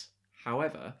nice.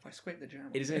 However, If I scrape the jam.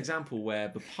 it is an example where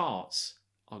the parts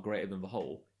are greater than the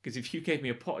whole. Because if you gave me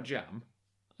a pot of jam,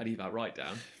 I'd eat that right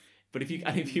down. But if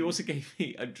you also gave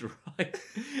me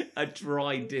a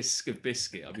dry disc of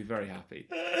biscuit, I'd be very happy.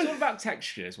 It's all about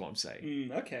texture, is what I'm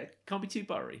saying. Okay. Can't be too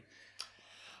buttery.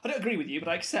 I don't agree with you, but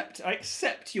I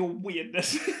accept your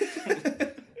weirdness.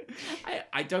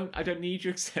 I don't need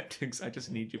your acceptance. I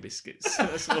just need your biscuits.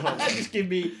 That's all I want. Just give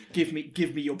me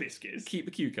your biscuits. Keep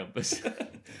the cucumbers.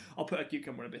 I'll put a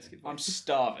cucumber on a biscuit. I'm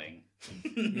starving.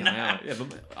 Yeah,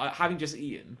 but having just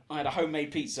eaten. I had a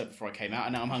homemade pizza before I came out,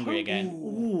 and now I'm hungry again.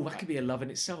 Ooh, that could be a love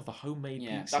in itself. A homemade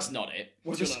Yeah, pizza. that's not it.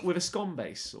 With a scone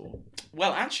base, or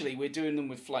Well, actually, we're doing them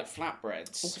with like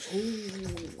flatbreads.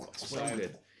 that's well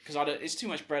good. Because it's too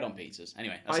much bread on pizzas.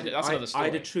 Anyway, that's another story. I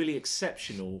had a truly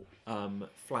exceptional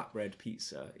flatbread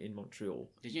pizza in Montreal.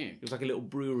 Did you? It was like a little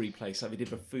brewery place. Like they did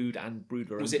for food and brewed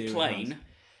their own Was beer it in plain? house.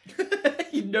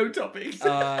 No toppings.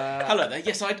 Hello there.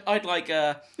 Yes, I'd like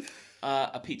a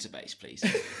pizza base, please.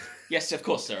 Yes, of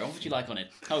course, sir. What would you like on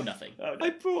it? Oh, nothing. I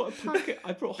brought a packet.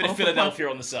 I brought Bit half of Philadelphia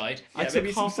on the side. I Yeah, took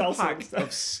maybe some half a salsa pack and stuff.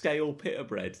 of stale pita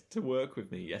bread to work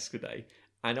with me yesterday,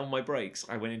 and on my breaks,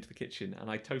 I went into the kitchen and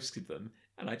I toasted them,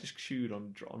 and I just chewed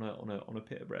on a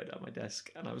pita bread at my desk,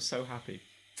 and I was so happy.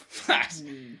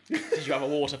 Did you have a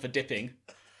water for dipping?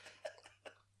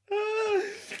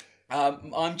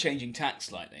 I'm changing tack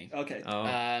slightly. Okay.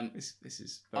 This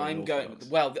is. Very I'm going. orthodox.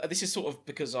 Well, this is sort of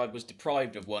because I was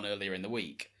deprived of one earlier in the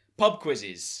week. Pub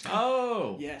quizzes.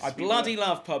 Oh Yes. I bloody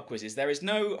love pub quizzes. There is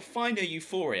no finer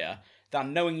euphoria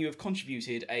than knowing you have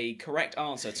contributed a correct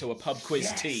answer to a pub quiz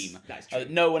Yes, team that's true.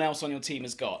 that no one else on your team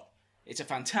has got. It's a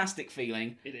fantastic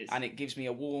feeling. It is. And it gives me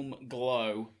a warm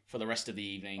glow for the rest of the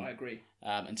evening. I agree.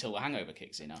 Until the hangover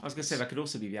kicks in. I was going to say that could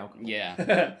also be the alcohol.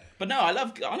 Yeah. But no, I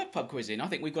love pub quizzing. I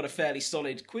think we've got a fairly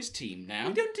solid quiz team now.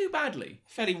 We don't do badly.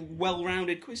 Fairly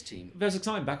well-rounded quiz team. There was a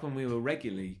time back when we were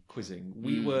regularly quizzing.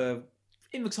 We were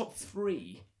in the top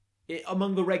 3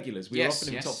 among the regulars. We were often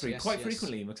in the top 3, quite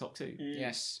frequently in the top 2.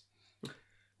 Yes.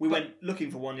 We went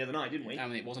looking for one the other night, didn't we?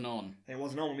 And it wasn't on. And it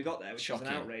wasn't on when we got there, which was an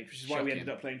Shocking. outrage, which is why we Shocking. ended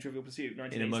up playing Trivial Pursuit In a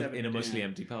 1987. mostly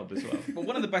empty pub as well. But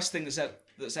one of the best things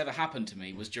that's ever happened to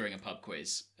me was during a pub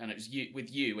quiz, and it was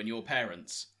with you and your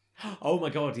parents. Oh my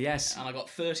god, yes. And I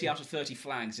got 30 out of 30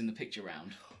 flags in the picture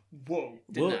round. Whoa.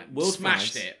 Didn't I? World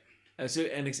Smashed flags.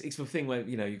 it. And it's the thing where,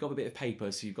 you've got a bit of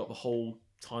paper, so you've got the whole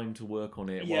time to work on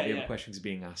it Yeah, while the yeah. other questions are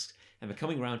being asked. And they're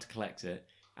coming around to collect it.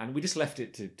 And we just left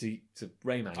it to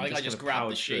Rayman. I think I just kinda grabbed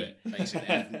powered the through sheet, it. basically.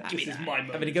 Give me This is that. my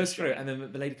moment. And then he goes through it, and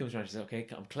then the lady comes around and says, "Okay,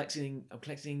 I'm collecting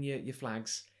your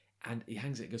flags." And he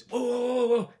hangs it and goes, "Whoa, whoa, whoa,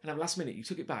 whoa!" And at the last minute, you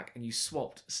took it back and you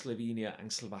swapped Slovenia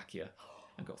and Slovakia,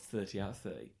 and got 30 out of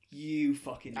 30. You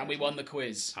fucking. And we won the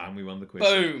quiz. And we won the quiz.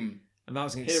 Boom! And that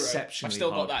was an Hero. exceptionally I've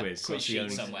still hard got that quiz. quiz That's the sheet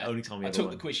only, somewhere. only time we I ever took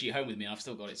won. the quiz sheet home with me, and I've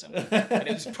still got it somewhere. And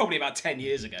it was probably about 10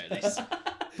 years ago, this.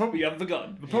 Probably you haven't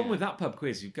forgotten. The problem with that pub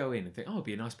quiz, you go in and think, "Oh, it'd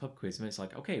be a nice pub quiz," and it's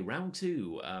like, "Okay, round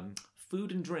 2,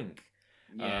 food and drink.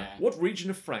 Yeah. What region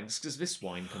of France does this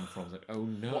wine come from?" It's like, "Oh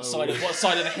no." What side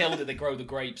of the hill did they grow the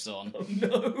grapes on?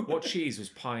 No. What cheese was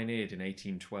pioneered in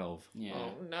 1812? Yeah.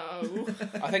 Oh no.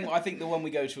 I think the one we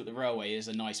go to at the railway is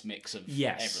a nice mix of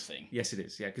everything. Yes, it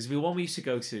is. Yeah, because the one we used to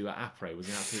go to at Apres was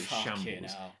an absolute Fucking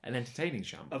shambles, hell. an entertaining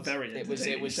shambles. A very. It was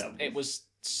entertaining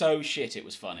so shit. It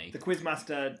was funny. The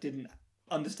quizmaster didn't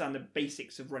understand the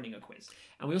basics of running a quiz.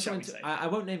 And we also Shall went we to, say? I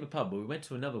won't name a pub, but we went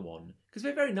to another one because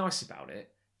they're very nice about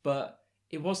it. But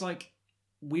it was like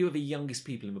we were the youngest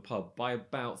people in the pub by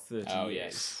about 30 years,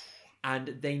 yes. and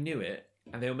they knew it.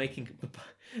 And they were making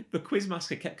the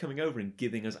quizmaster kept coming over and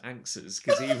giving us answers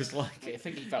because he was like, I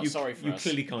think he felt sorry for you us.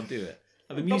 clearly can't do it."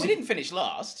 And the But music, we didn't finish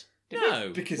last.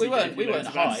 no, Because We he weren't gave you loads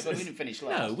of high, answers. but we didn't finish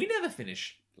last. no, we never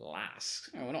finished last.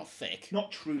 No, we're not thick.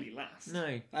 Not truly last.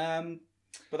 No,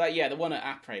 But the one at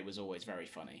Apres was always very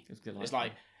funny. it was good. It's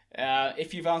like,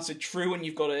 if you've answered true and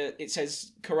it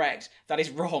says correct, that is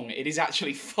wrong. It is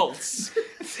actually false.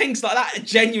 Things like that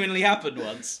genuinely happened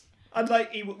once. And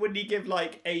like, wouldn't he give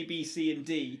like A, B, C, and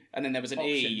D? And then there was an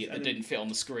Options, E and that then- didn't fit on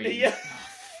the screen. Yeah. Oh,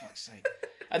 fuck's sake.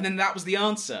 And then that was the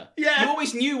answer. Yeah. You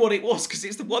always knew what it was because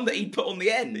it's the one that he put on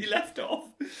the end. He left off.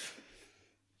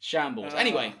 Shambles.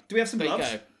 Anyway, do we have some there you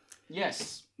gloves? go.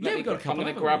 Yes. Yeah, we've got a couple, I'm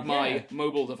going to haven't grab we? my Yeah.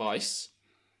 mobile device.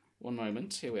 One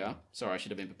moment. Here we are. Sorry, I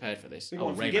should have been prepared for this. We got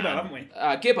one from Rayman. Gibbo, haven't we?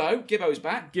 Gibbo's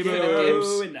back. Gibbo.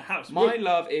 Gibbo in the house. My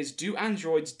love is Do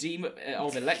Androids Dream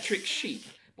of Electric Sheep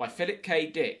by Philip K.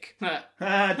 Dick.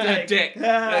 Dick.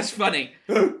 That's funny.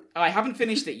 I haven't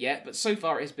finished it yet, but so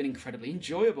far it has been incredibly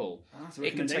enjoyable. That's a It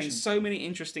recommendation. contains so many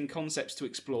interesting concepts to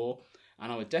explore,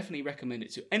 and I would definitely recommend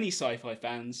it to any sci-fi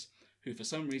fans who for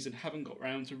some reason haven't got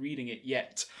round to reading it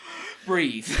yet.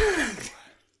 Breathe.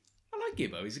 I like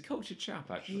Gibbo. He's a cultured chap,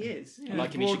 He actually. is. I'd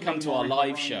like him. You should come to our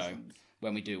live show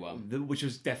when we do one. Which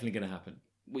was definitely going to happen.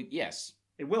 Yes,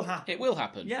 It will happen. it will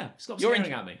happen. Yeah, stop You're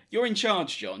staring in- at me. You're in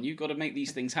charge, John. You've got to make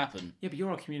these things happen. Yeah, but you're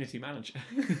our community manager.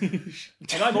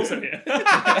 And I'm also here.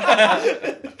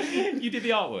 You did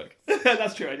the artwork.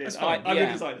 That's true, I did. That's fine, I'm yeah.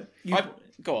 the designer.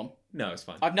 Go on. No, it's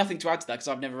fine. I've nothing to add to that because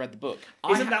I've never read the book.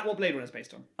 Isn't that what Blade Runner is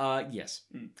based on? Yes.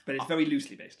 But it's very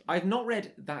loosely based on. I've not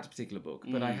read that particular book,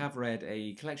 but I have read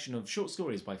a collection of short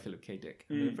stories by Philip K. Dick.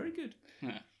 And they're very good.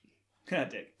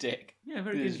 Dick. Yeah,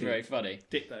 very It good. is very funny.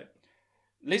 Dick, though.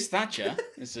 Liz Thatcher,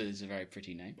 this is a very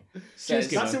pretty name. Cheers,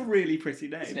 Gibbo. That's a really pretty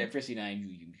Isn't it name. a pretty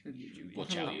name?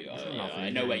 Watch out. I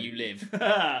know where you live.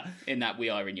 In that we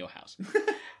are in your house.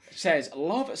 Says,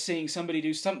 love seeing somebody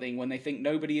do something when they think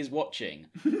nobody is watching.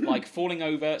 Like falling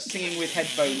over, singing with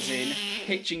headphones in,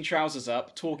 hitching trousers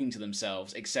up, talking to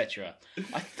themselves, etc.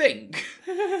 I think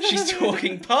she's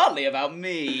talking partly about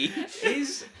me.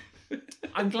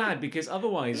 I'm glad, because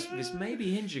otherwise this may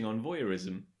be hinging on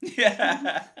voyeurism.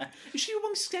 Yeah. Is she the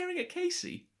one staring at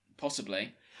Casey?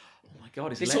 Possibly. Oh my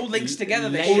god, This all links together,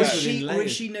 this Or show.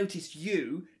 has she noticed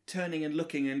you turning and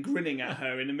looking and grinning at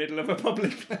her in the middle of a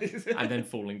public place? And then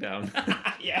falling down.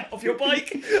 Yeah, off your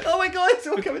bike. Oh my god, it's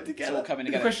all coming It's together. all coming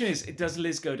The together. question is, does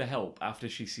Liz go to help after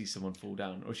she sees someone fall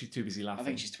down? Or is she too busy laughing? I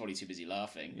think she's probably too busy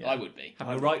laughing. Yeah. I would be.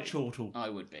 Having a right chortle. I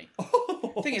would be.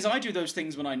 Thing is, I do those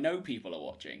things when I know people are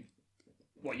watching.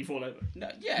 What, you fall over? No,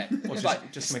 yeah. Well, It's just-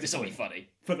 like, just make this a will be point. funny.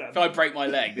 For them. If I break my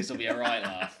leg, this will be a right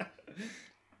laugh.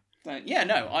 Yeah,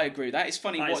 no, I agree with that. It's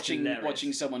funny That is watching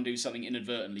hilarious. someone do something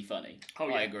inadvertently funny. Oh,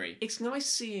 yeah. I agree. It's nice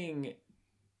seeing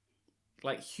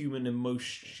like human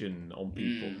emotion on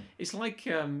people. It's like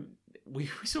we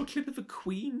saw a clip of the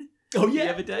Queen the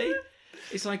other day.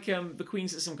 It's like the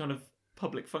Queen's at some kind of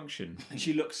public function. And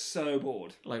she looks so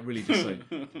bored. Like really just like,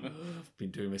 "Oh, I've been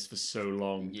doing this for so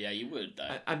long. Yeah, you would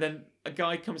though. And then a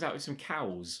guy comes out with some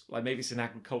cows, like maybe it's an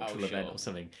agricultural event sure. or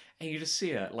something, and you just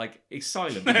see her, like, it's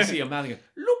silent, but you see her mouthing,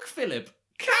 look, Philip,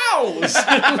 cows!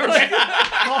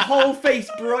 Her whole face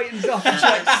brightens up and she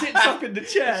like sits up in the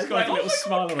chair. She's got like a little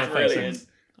smile on her face. Brilliant. and,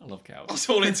 I love cows. That's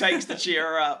all it takes to cheer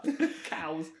her up.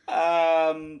 Cows.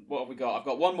 What have we got? I've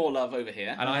got one more love over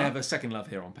here. And I have a second love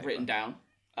here on paper. Written down.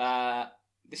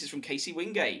 This is from Casey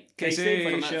Wingate. Casey,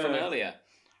 From earlier.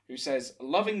 Who says,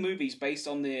 loving movies based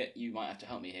on the, you might have to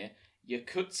help me here,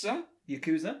 Yakuza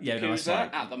Yeah, no, that's right.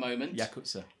 at the moment.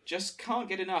 Yakuza. Just can't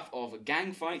get enough of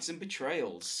gang fights and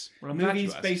betrayals. Well, I'm glad you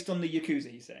Movies asked. based on the Yakuza,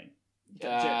 he's saying.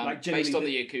 Based generally on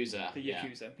the Yakuza. The Yeah.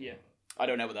 Yakuza, yeah. I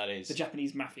don't know what that is. The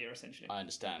Japanese mafia, essentially. I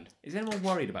understand. Is anyone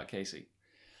worried about Casey?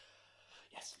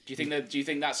 Yes. Do you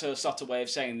think that's a subtle way of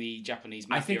saying the Japanese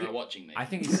mafia are watching me? I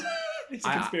think it's, It's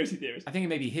a conspiracy theorist. I think it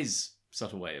may be his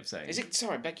subtle way of saying Is it?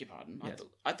 Sorry, I beg your pardon. Yes.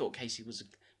 I thought Casey was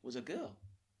a girl.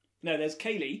 No, there's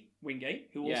Kaylee Wingate,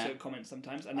 who Yeah. also comments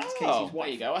sometimes, and that's Oh, Casey's wife.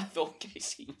 there you go. I thought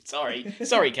Casey. Sorry, Casey.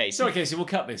 Sorry, Casey, we'll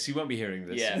cut this. You won't be hearing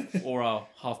this. Yeah. Or our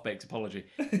half-baked apology.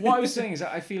 What I was saying is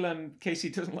that I feel Casey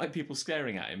doesn't like people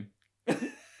staring at him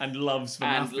and loves the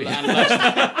And- mafia. and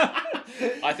loves-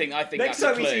 I think Next that's a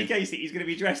time we clue. see Casey, he's going to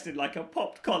be dressed in like a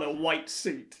popped collar white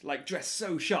suit, like dressed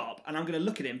so sharp, and I'm going to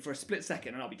look at him for a split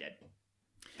second and I'll be dead.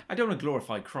 I don't want to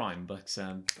glorify crime, but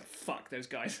Fuck those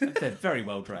guys. they're very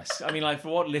well dressed. I mean, like, for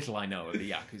what little I know of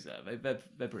the Yakuza,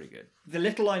 they're pretty good. The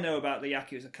little I know about the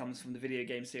Yakuza comes from the video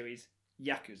game series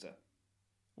Yakuza.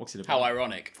 What's it about? How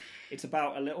ironic. It's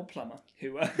about a little plumber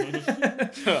who.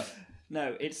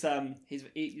 No, it's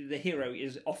the hero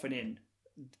is often in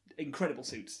incredible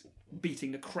suits,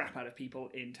 beating the crap out of people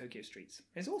in Tokyo streets.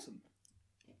 It's awesome.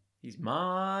 He's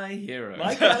my hero.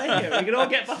 My kind of hero. We can all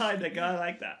get behind a guy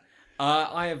like that.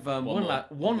 I have one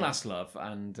more. last love,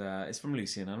 and it's from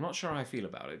Lucy, and I'm not sure how I feel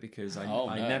about it because I Oh,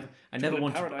 no. never in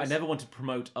want paradise. to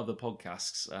promote other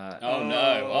podcasts. Oh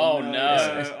no! Oh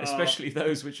no! Especially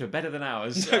those which are better than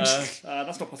ours. That's not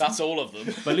possible. That's all of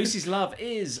them. But Lucy's love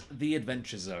is the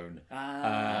Adventure Zone.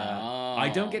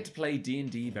 I don't get to play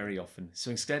D&D very often,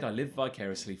 so instead I live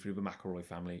vicariously through the McElroy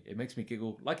family. It makes me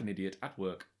giggle like an idiot at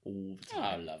work all the Oh,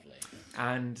 time. lovely.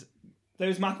 And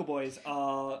Those McElboys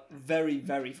are very,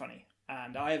 very funny.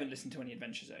 And I haven't listened to any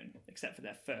Adventure Zone except for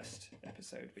their first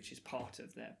episode, which is part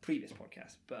of their previous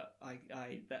podcast. But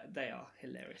they are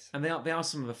hilarious. they are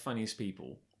some of the funniest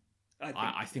people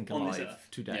I think on this alive earth.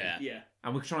 today. Yeah. Yeah.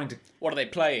 And we're trying to. What are they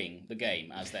playing the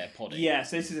game as they're podding? Yeah,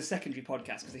 so this is a secondary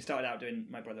podcast because they started out doing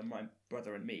My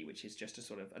Brother and Me, which is just a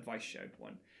sort of advice show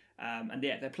one. And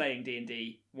yeah, they're playing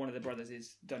D&D. One of the brothers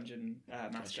is dungeon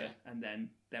master, Gotcha. and then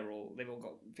they've all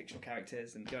got fictional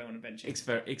characters and going on adventures.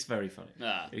 It's very funny.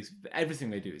 Ah.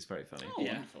 Everything they do is very funny. Oh,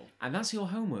 Yeah. wonderful. And that's your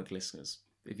homework, listeners.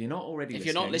 If you're not already If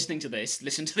you're not listening to this,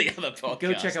 listen to the other podcast.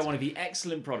 go check out one of the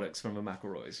excellent products from the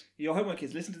McElroys. Your homework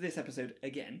is listen to this episode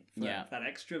again for Yeah. that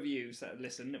extra views that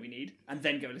listen that we need, and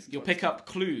then go listen. You'll to pick up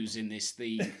clues in this.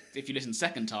 If you listen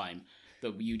second time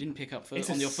that you didn't pick up It's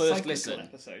on a your first cyclical listen.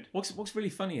 episode. What's really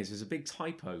funny is there's a big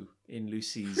typo in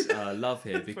Lucy's love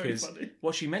here because funny.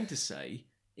 what she meant to say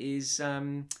is,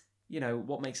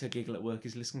 what makes her giggle at work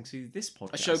is listening to this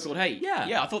podcast. A show called Hate.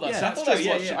 Yeah. I thought that's. Yeah, I thought that's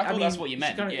that's true, what. I thought that's what you she's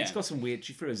meant. kinda- Yeah. It's got some weird.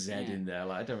 She threw a Z in there.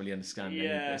 Like I don't really understand any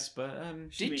of this, but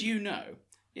Did you know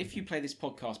if you play this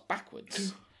podcast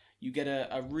backwards, you get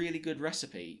a really good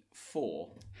recipe for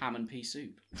ham and pea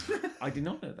soup? I did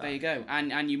not know that. There you go,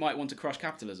 and you might want to crush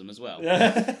capitalism as well.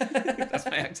 That's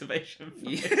my activation.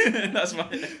 That's my.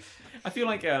 I feel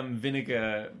like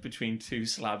vinegar between two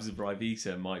slabs of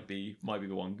Rivita might be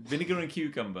the one. Vinegar and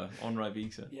cucumber on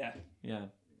Rivita. Yeah.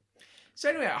 So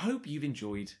anyway, I hope you've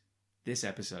enjoyed this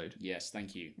episode. Yes,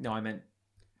 thank you. No, I meant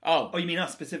Oh, you mean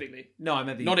us specifically? no, I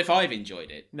meant the Not if I've enjoyed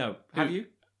it. no. Have you?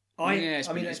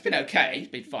 It's been okay. It's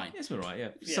been fine. It's been alright. Yeah,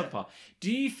 Yeah. subpar.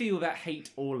 Do you feel that hate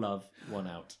or love won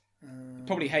out?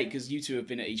 Probably hate because you two have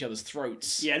been at each other's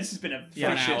throats. Yeah, this has been a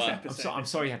Yeah, vicious hour. episode. I'm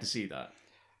sorry you had to see that.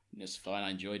 It's fine. I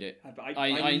enjoyed it. But I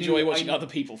enjoy watching other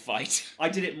people fight. I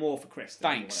did it more for Chris. Than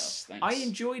anyone else. Thanks. I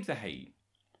enjoyed the hate,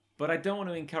 but I don't want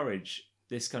to encourage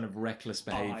this kind of reckless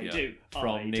behaviour I do.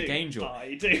 from Nick Angel.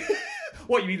 I do.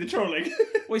 What, you mean the trolling?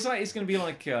 Well, it's going to be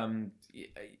like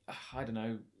I don't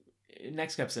know.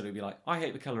 Next episode it'll be like I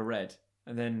hate the color red,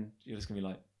 and then you're just going to be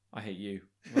like I hate you.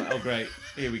 Like, oh great,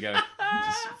 here we go.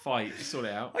 Just fight, sort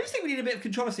it out. I just think we need a bit of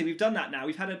controversy. We've done that now.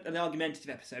 We've had an argumentative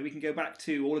episode. We can go back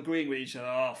to all agreeing with each other.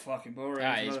 Oh, fucking boring.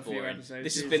 That is Another few boring. episodes.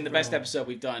 This has It's been the best boring. episode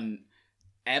we've done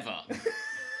ever.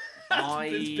 That's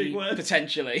big words.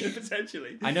 Potentially.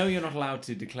 Potentially. I know you're not allowed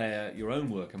to declare your own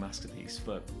work a masterpiece,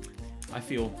 but I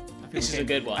feel This we is a came-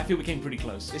 good one. I feel we came pretty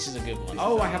close. This is a good one.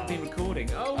 Oh, I have been recording.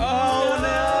 Oh,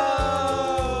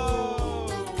 no!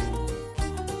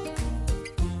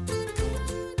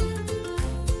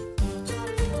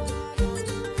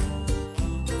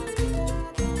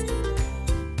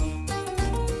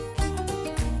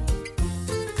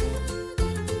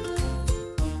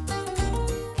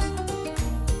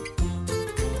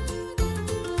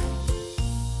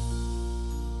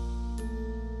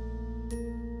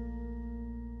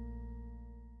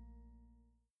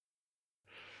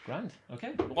 Grand.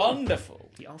 Okay. Wonderful.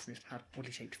 The arsonist had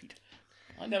oddly shaped feet.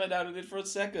 I never doubted it for a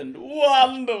second.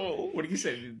 Wonderful. What did you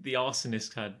say? The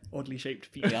arsonist had. Oddly shaped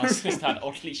feet. The arsonist had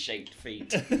oddly shaped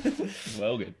feet.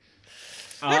 Well, good.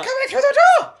 They're coming through the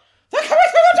door! They're coming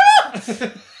through the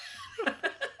door!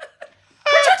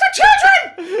 Protect the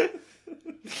children!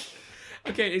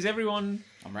 Okay, is everyone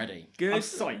I'm ready. good? I'm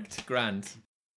psyched. Grand.